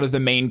Broadchurch, one of the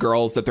main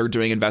girls that they're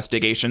doing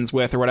investigations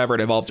with or whatever,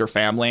 it involves her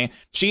family.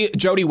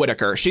 Jodie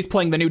Whittaker, she's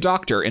playing the new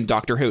Doctor in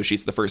Doctor Who.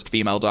 She's the first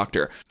female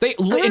Doctor.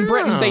 In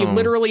Britain,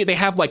 they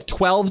have like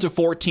 12 to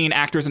 14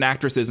 actors and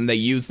actresses, and they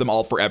use them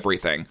all for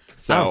everything.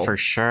 So for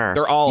sure.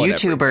 They're all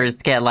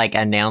YouTubers get like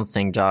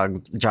announcing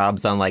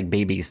jobs on like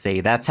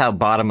BBC. That's how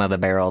bottom of the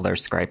barrel they're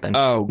scraping.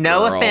 Oh,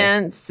 no girl.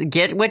 offense.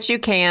 Get what you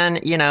can,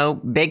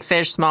 big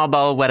fish, small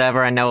bowl,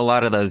 whatever. I know a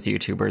lot of those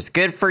YouTubers.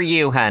 Good for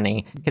you,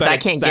 honey. Because I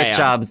can't get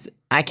jobs.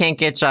 I can't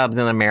get jobs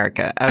in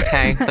America.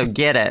 Okay, so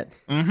get it.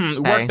 Okay?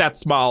 Work that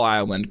small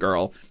island,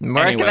 girl.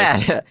 Work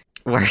that.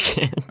 Work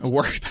it.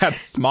 Work that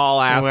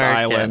small ass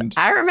island.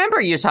 I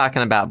remember you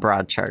talking about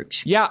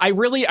Broadchurch. Yeah, I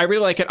really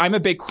like it. I'm a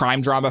big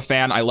crime drama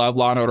fan. I love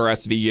Law and Order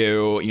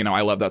SVU.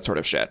 I love that sort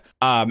of shit.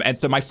 And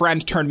so my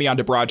friend turned me on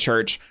to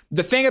Broadchurch.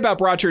 The thing about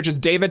Broadchurch is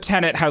David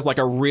Tennant has like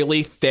a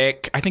really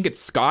thick, I think it's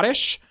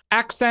Scottish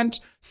accent.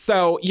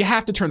 So you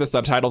have to turn the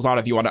subtitles on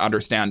if you want to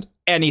understand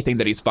anything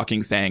that he's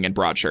fucking saying in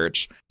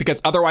Broadchurch,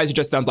 because otherwise it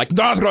just sounds like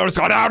Miller.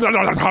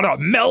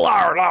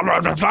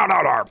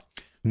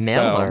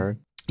 Miller.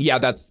 Yeah,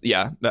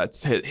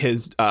 that's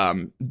his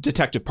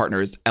detective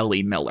partner is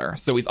Ellie Miller.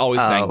 So he's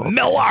always saying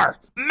Miller.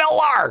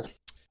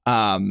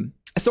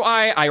 So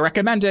I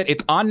recommend it.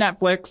 It's on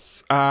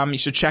Netflix. You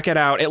should check it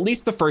out. At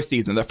least the first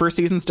season. The first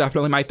season's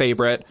definitely my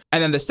favorite.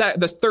 And then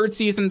the third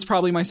season's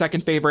probably my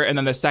second favorite. And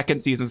then the second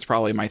season's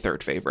probably my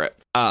third favorite.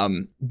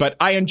 But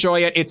I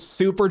enjoy it. It's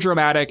super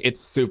dramatic. It's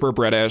super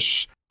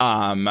British.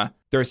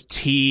 There's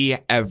tea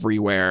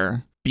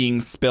everywhere,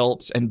 being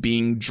spilt and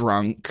being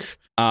drunk.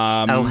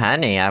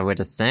 Honey, I would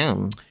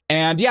assume.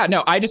 And yeah,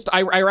 no,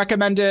 I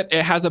recommend it.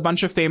 It has a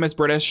bunch of famous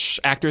British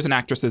actors and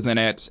actresses in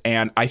it.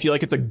 And I feel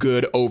like it's a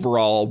good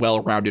overall,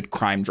 well-rounded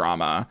crime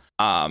drama.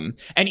 And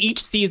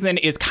each season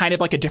is kind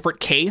of like a different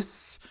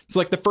case.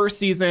 So like the first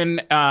season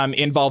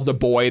involves a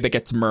boy that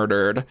gets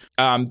murdered.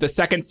 The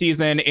second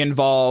season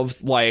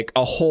involves like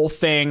a whole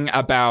thing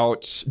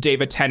about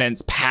David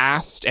Tennant's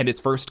past and his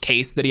first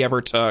case that he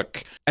ever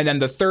took. And then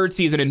the third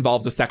season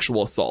involves a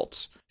sexual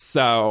assault.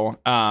 So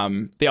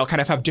they all kind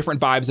of have different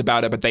vibes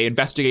about it, but they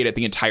investigate it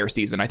the entire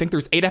season. I think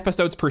there's 8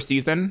 episodes per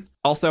season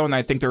also, and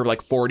I think they're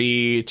like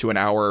 40 to an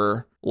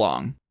hour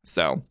long.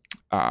 So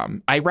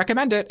I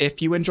recommend it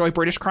if you enjoy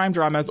British crime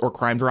dramas or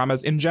crime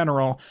dramas in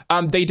general.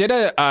 They did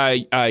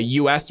a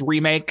US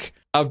remake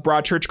of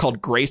Broadchurch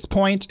called Grace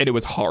Point, and it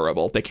was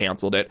horrible. They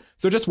canceled it.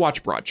 So just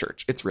watch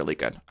Broadchurch. It's really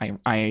good.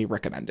 I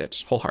recommend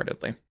it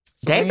wholeheartedly.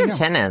 So David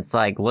Tennant's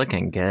like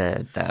looking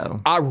good though.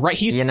 Right,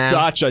 he's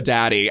such a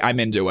daddy. I'm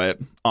into it,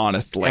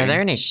 honestly. Are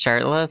there any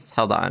shirtless?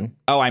 Hold on.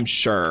 Oh, I'm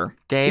sure.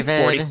 David he's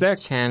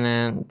 46.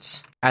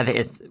 Tennant.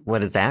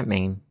 What does that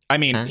mean? I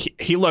mean,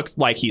 he looks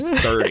like he's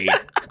 30.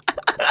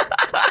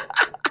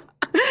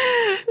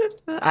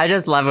 I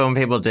just love it when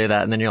people do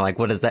that, and then you're like,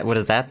 "What does that mean? What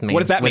does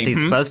that mean? What's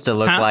he supposed to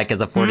look like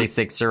as a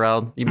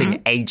 46-year-old? You being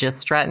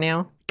ageist right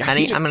now,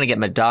 honey? I'm gonna get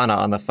Madonna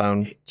on the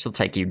phone. She'll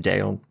take you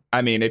down.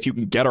 I mean, if you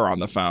can get her on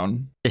the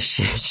phone.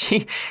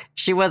 She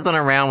wasn't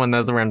around when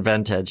those were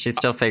invented. She's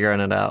still figuring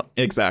it out.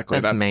 Exactly.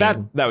 That's mean.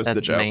 That was That's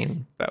the joke.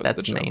 Mean. That's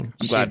the joke. Mean.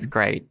 She's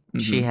great. Mm-hmm.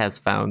 She has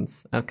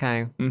phones.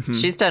 Okay. Mm-hmm.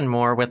 She's done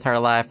more with her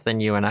life than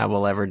you and I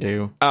will ever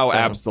do. Oh, so,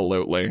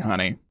 absolutely,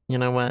 honey. You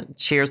know what?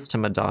 Cheers to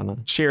Madonna.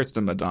 Cheers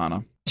to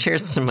Madonna.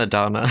 Cheers to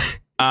Madonna.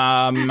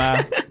 I'm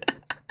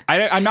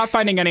not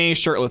finding any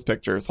shirtless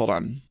pictures. Hold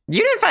on.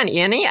 You didn't find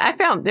any? I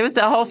found it was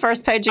the whole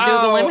first page of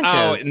Google Images.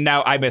 Oh,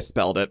 no, I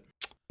misspelled it.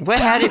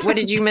 What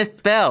did you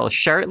misspell?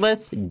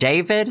 Shirtless?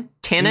 David?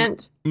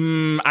 Tennant?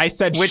 I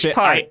said which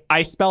part?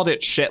 I spelled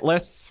it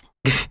shitless.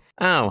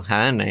 Oh,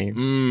 honey.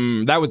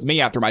 That was me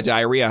after my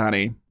diarrhea,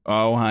 honey.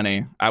 Oh,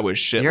 honey, I was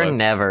shitless. You're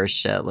never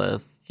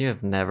shitless. You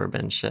have never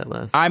been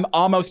shitless. I'm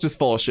almost as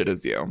full of shit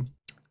as you.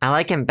 I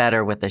like him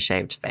better with a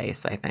shaved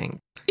face, I think.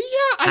 Yeah,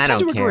 I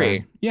tend to agree.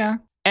 Care. Yeah.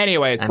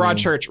 Anyways,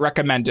 Broadchurch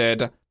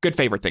recommended. Good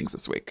favorite things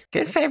this week.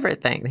 Good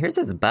favorite thing. Here's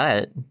his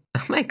butt.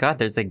 Oh my God,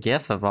 there's a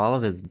gif of all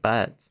of his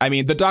butts. I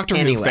mean, the Doctor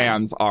Who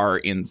fans are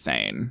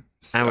insane.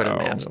 So. I would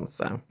imagine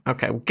so.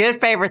 Okay,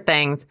 good favorite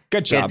things.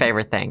 Good job. Good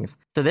favorite things.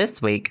 So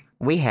this week,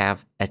 we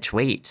have a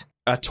tweet.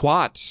 A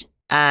twat.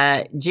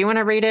 Do you want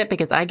to read it?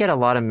 Because I get a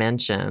lot of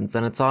mentions,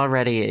 and it's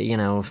already,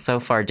 so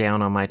far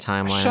down on my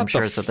timeline. I'm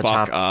sure it's at the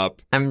top.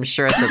 Up. I'm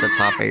sure it's at the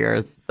top of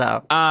yours.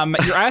 So,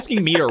 you're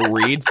asking me to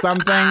read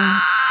something,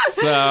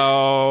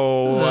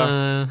 so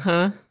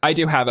I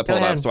do have it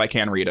pulled up, so I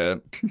can read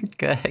it.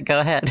 Go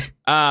ahead.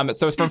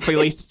 So it's from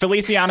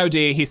Feliciano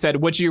D. He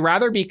said, "Would you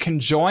rather be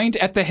conjoined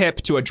at the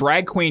hip to a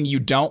drag queen you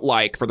don't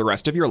like for the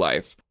rest of your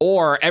life,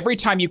 or every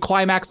time you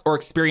climax or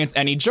experience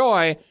any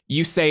joy,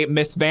 you say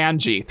Miss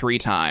Vanjie 3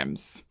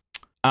 times?"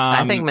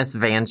 I think Miss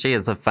Vanjie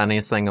is the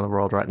funniest thing in the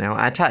world right now.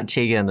 I taught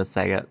Tegan to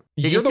say it.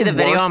 Did you see the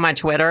video on my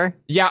Twitter?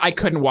 Yeah, I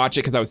couldn't watch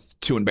it because I was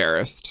too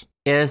embarrassed.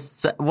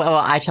 well,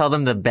 I told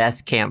them the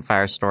best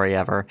campfire story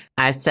ever.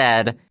 I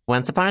said,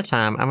 once upon a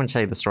time, I'm going to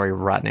tell you the story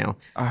right now.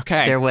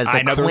 Okay. There was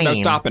I know there's no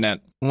stopping it.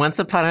 Once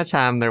upon a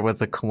time, there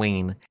was a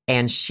queen,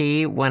 and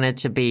she wanted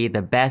to be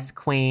the best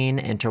queen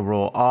and to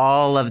rule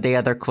all of the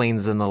other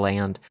queens in the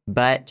land.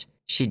 But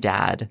she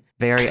died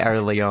very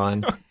early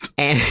on.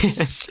 And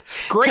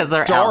Great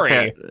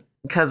story.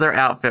 Because her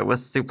outfit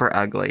was super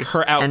ugly.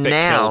 Her outfit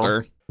killed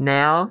her.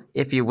 Now,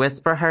 if you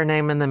whisper her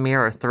name in the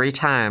mirror 3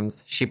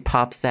 times, she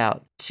pops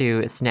out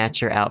to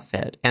snatch your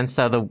outfit. And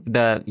so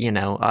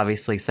the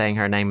obviously saying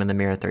her name in the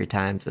mirror 3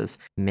 times is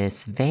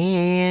Miss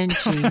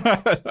Vanjie.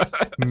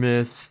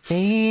 Miss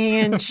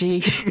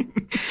Vanjie.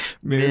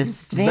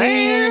 Miss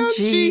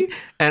Vanjie.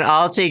 And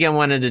all Tegan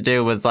wanted to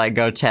do was like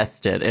go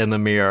test it in the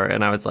mirror.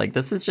 And I was like,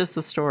 this is just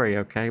a story,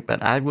 okay?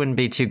 But I wouldn't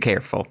be too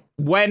careful.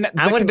 When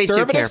the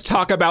conservatives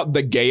talk about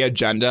the gay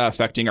agenda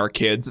affecting our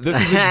kids, this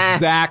is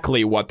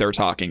exactly what they're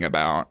talking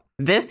about.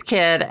 This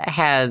kid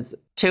has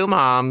 2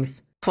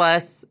 moms,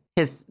 plus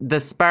the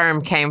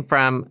sperm came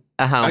from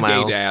a homo. A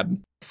gay dad.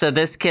 So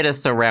this kid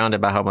is surrounded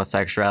by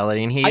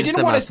homosexuality, and he's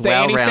the most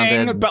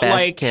well-rounded,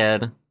 best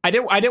kid. I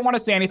didn't want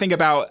to say anything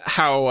about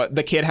how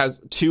the kid has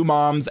 2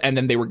 moms and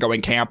then they were going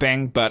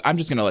camping, but I'm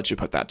just going to let you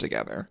put that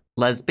together.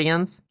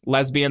 Lesbians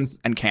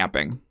and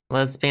camping.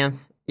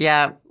 Lesbians.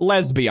 Yeah.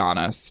 Let's be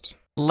honest.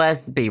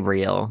 Let's be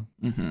real.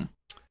 Mm-hmm.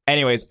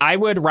 Anyways, I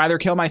would rather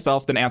kill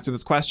myself than answer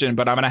this question,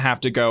 but I'm going to have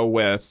to go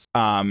with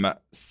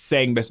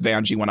saying Miss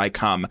Vanjie when I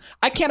come.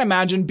 I can't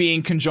imagine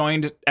being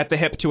conjoined at the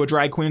hip to a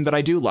drag queen that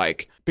I do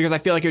like, because I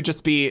feel like it would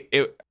just be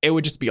a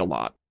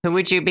lot. Who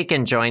would you be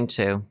conjoined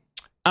to?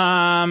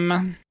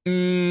 That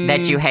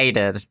you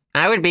hated.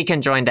 I would be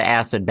conjoined to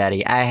Acid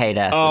Betty. I hate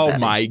Acid Betty. Oh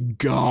my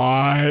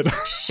God.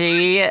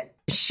 She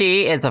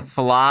is a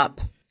flop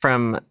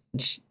from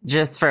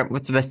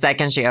the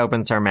second she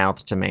opens her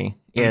mouth to me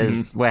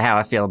is how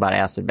I feel about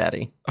Acid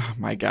Betty. Oh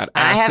my God.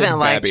 I haven't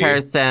liked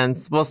her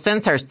since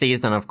her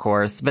season, of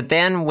course. But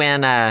then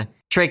when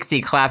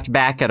Trixie clapped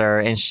back at her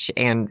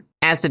and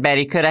Acid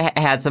Betty could have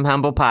had some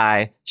humble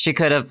pie. She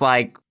could have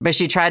but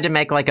she tried to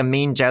make like a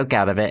mean joke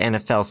out of it and it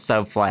fell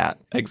so flat.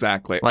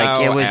 Exactly.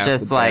 Like it was Acid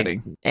just Betty.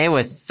 like, it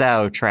was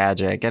so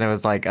tragic. And it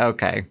was like,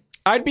 okay.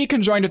 I'd be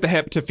conjoined at the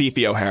hip to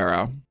Fifi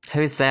O'Hara.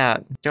 Who's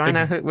that? Do I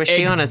know who? Was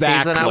she on a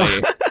season?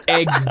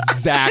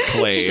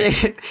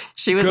 Exactly.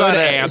 She was Good on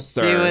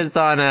answer. She was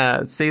on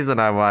a season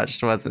I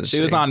watched, wasn't she?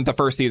 She was on the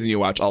first season you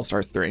watched, All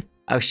Stars 3.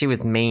 Oh, she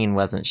was mean,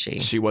 wasn't she?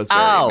 She was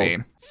very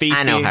mean. Fifi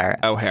I know her.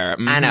 O'Hara.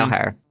 I know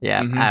her.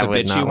 Yeah, I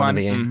would not want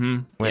to be.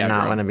 Would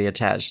not girl. Want to be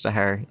attached to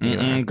her.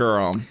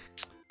 Girl.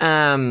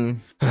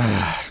 Good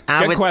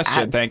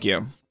question. Thank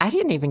you. I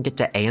didn't even get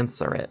to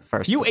answer it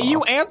first. You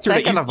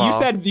answered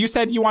it. You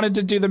said you wanted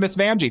to do the Miss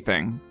Vanjie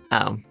thing.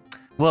 Oh.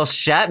 Well,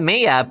 shut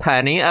me up,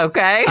 honey,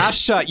 okay? I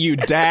shut you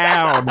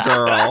down,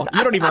 girl.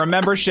 You don't even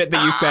remember shit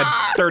that you said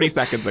 30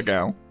 seconds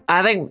ago.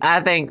 I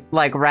think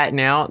like right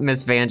now,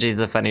 Miss Vanjie's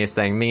the funniest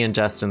thing. Me and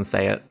Justin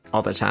say it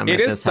all the time.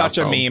 It is such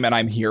a meme, and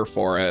I'm here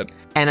for it.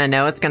 And I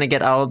know it's going to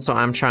get old, so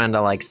I'm trying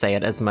to like say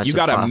it as much as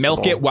possible. You got to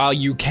milk it while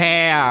you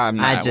can.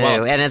 I do.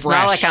 And it's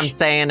not like I'm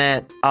saying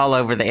it all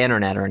over the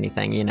internet or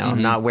anything,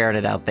 I'm not wearing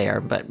it out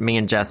there, but me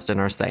and Justin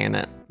are saying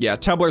it. Yeah,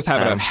 Tumblr's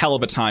having a hell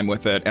of a time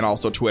with it, and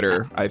also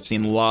Twitter. I've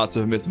seen lots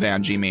of Miss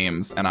Vanjie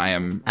memes, and I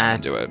am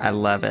into it. I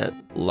love it.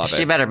 Love it.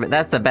 She better.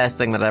 That's the best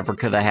thing that ever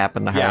could have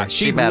happened to her. Yeah,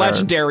 she's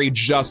legendary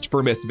just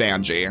for Miss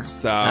Vanjie.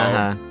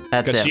 So,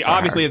 because she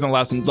obviously isn't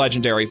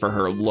legendary for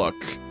her look.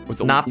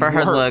 Not for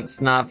her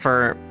looks, not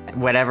for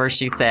whatever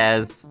she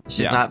says.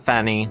 She's not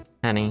funny,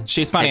 honey.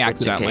 She's funny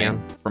accidentally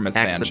for Miss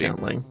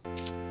Vanjie.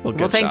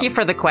 Well, thank you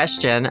for the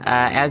question.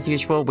 As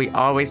usual, we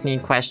always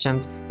need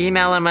questions.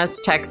 Email us,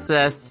 text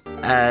us,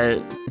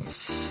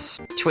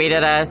 tweet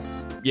at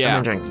us. Yeah.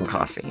 I'm gonna drink some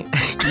coffee.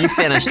 You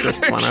finish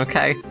this one,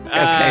 okay?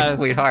 Okay,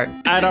 sweetheart.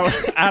 I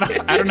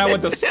don't know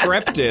what the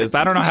script is.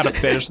 I don't know how to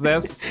finish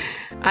this.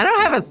 I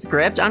don't have a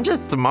script. I'm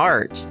just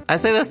smart. I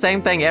say the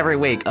same thing every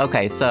week.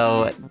 Okay,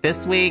 so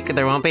this week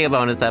there won't be a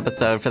bonus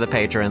episode for the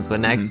patrons, but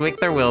next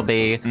week there will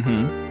be.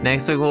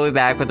 Next week we'll be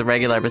back with the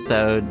regular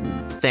episode.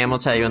 Sam will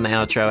tell you in the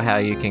outro how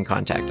you can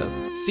contact us.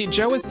 See,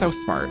 Joe is so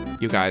smart,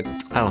 you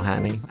guys. Oh,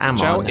 honey.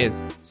 Joe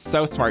is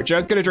so smart.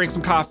 Joe's going to drink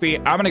some coffee.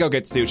 I'm going to go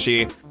get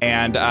sushi.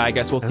 And I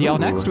guess we'll see y'all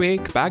next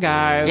week. Bye,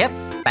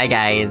 guys. Yep. Bye,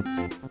 guys.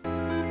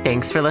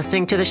 Thanks for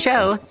listening to the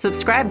show.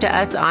 Subscribe to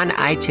us on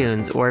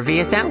iTunes or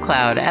via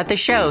SoundCloud at the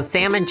show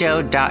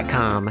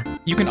samandjoe.com.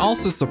 You can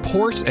also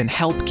support and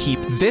help keep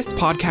this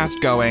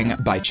podcast going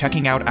by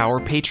checking out our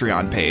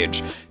Patreon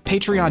page,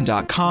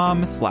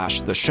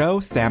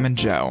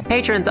 patreon.com/theshowsamandjoe.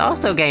 Patrons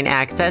also gain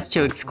access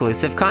to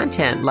exclusive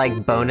content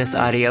like bonus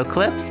audio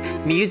clips,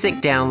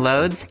 music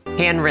downloads,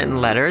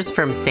 handwritten letters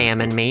from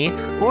Sam and me,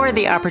 or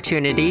the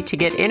opportunity to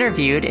get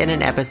interviewed in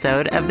an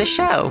episode of the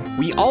show.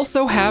 We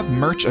also have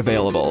merch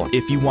available.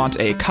 If you want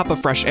a cup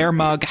of fresh air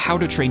mug, How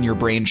to Train Your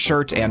Brain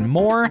shirt, and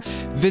more,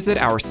 visit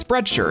our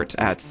Spreadshirt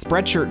at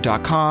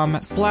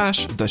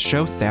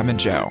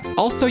spreadshirt.com/theshowsamandjoe.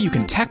 Also, you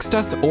can text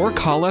us or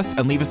call us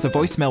and leave us a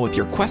voicemail with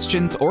your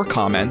questions or or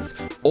comments,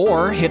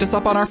 or hit us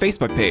up on our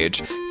Facebook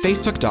page,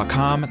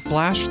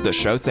 facebook.com/The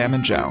Show Sam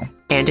and Joe.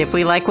 And if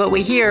we like what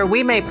we hear,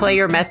 we may play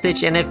your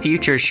message in a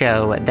future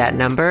show. That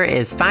number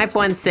is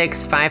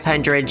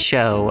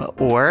 516-500-SHOW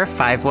or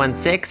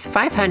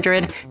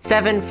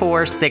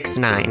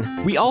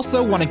 516-500-7469. We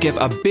also want to give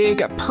a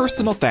big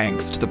personal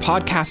thanks to the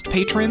podcast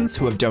patrons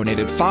who have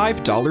donated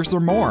 $5 or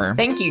more.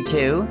 Thank you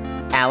to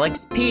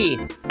Alex P.,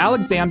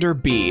 Alexander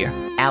B.,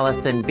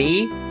 Allison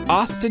B.,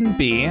 Austin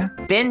B.,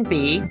 Ben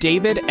B.,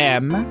 David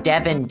M.,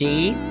 Devin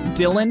D.,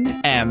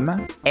 Dylan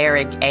M.,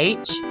 Eric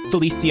H.,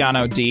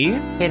 Feliciano D.,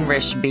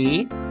 Henrich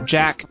B.,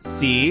 Jack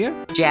C.,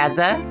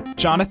 Jazza,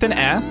 Jonathan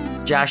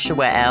S.,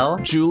 Joshua L.,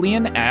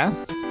 Julian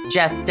S.,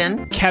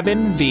 Justin,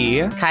 Kevin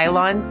V.,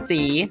 Kylon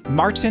C.,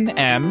 Martin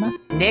M.,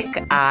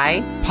 Nick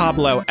I.,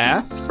 Pablo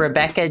F.,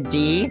 Rebecca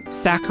D.,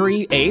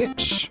 Zachary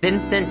H.,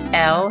 Vincent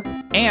L.,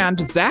 and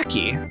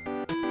Zachy.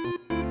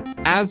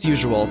 As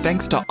usual,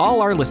 thanks to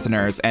all our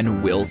listeners,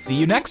 and we'll see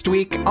you next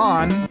week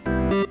on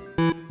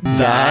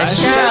The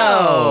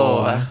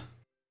Show.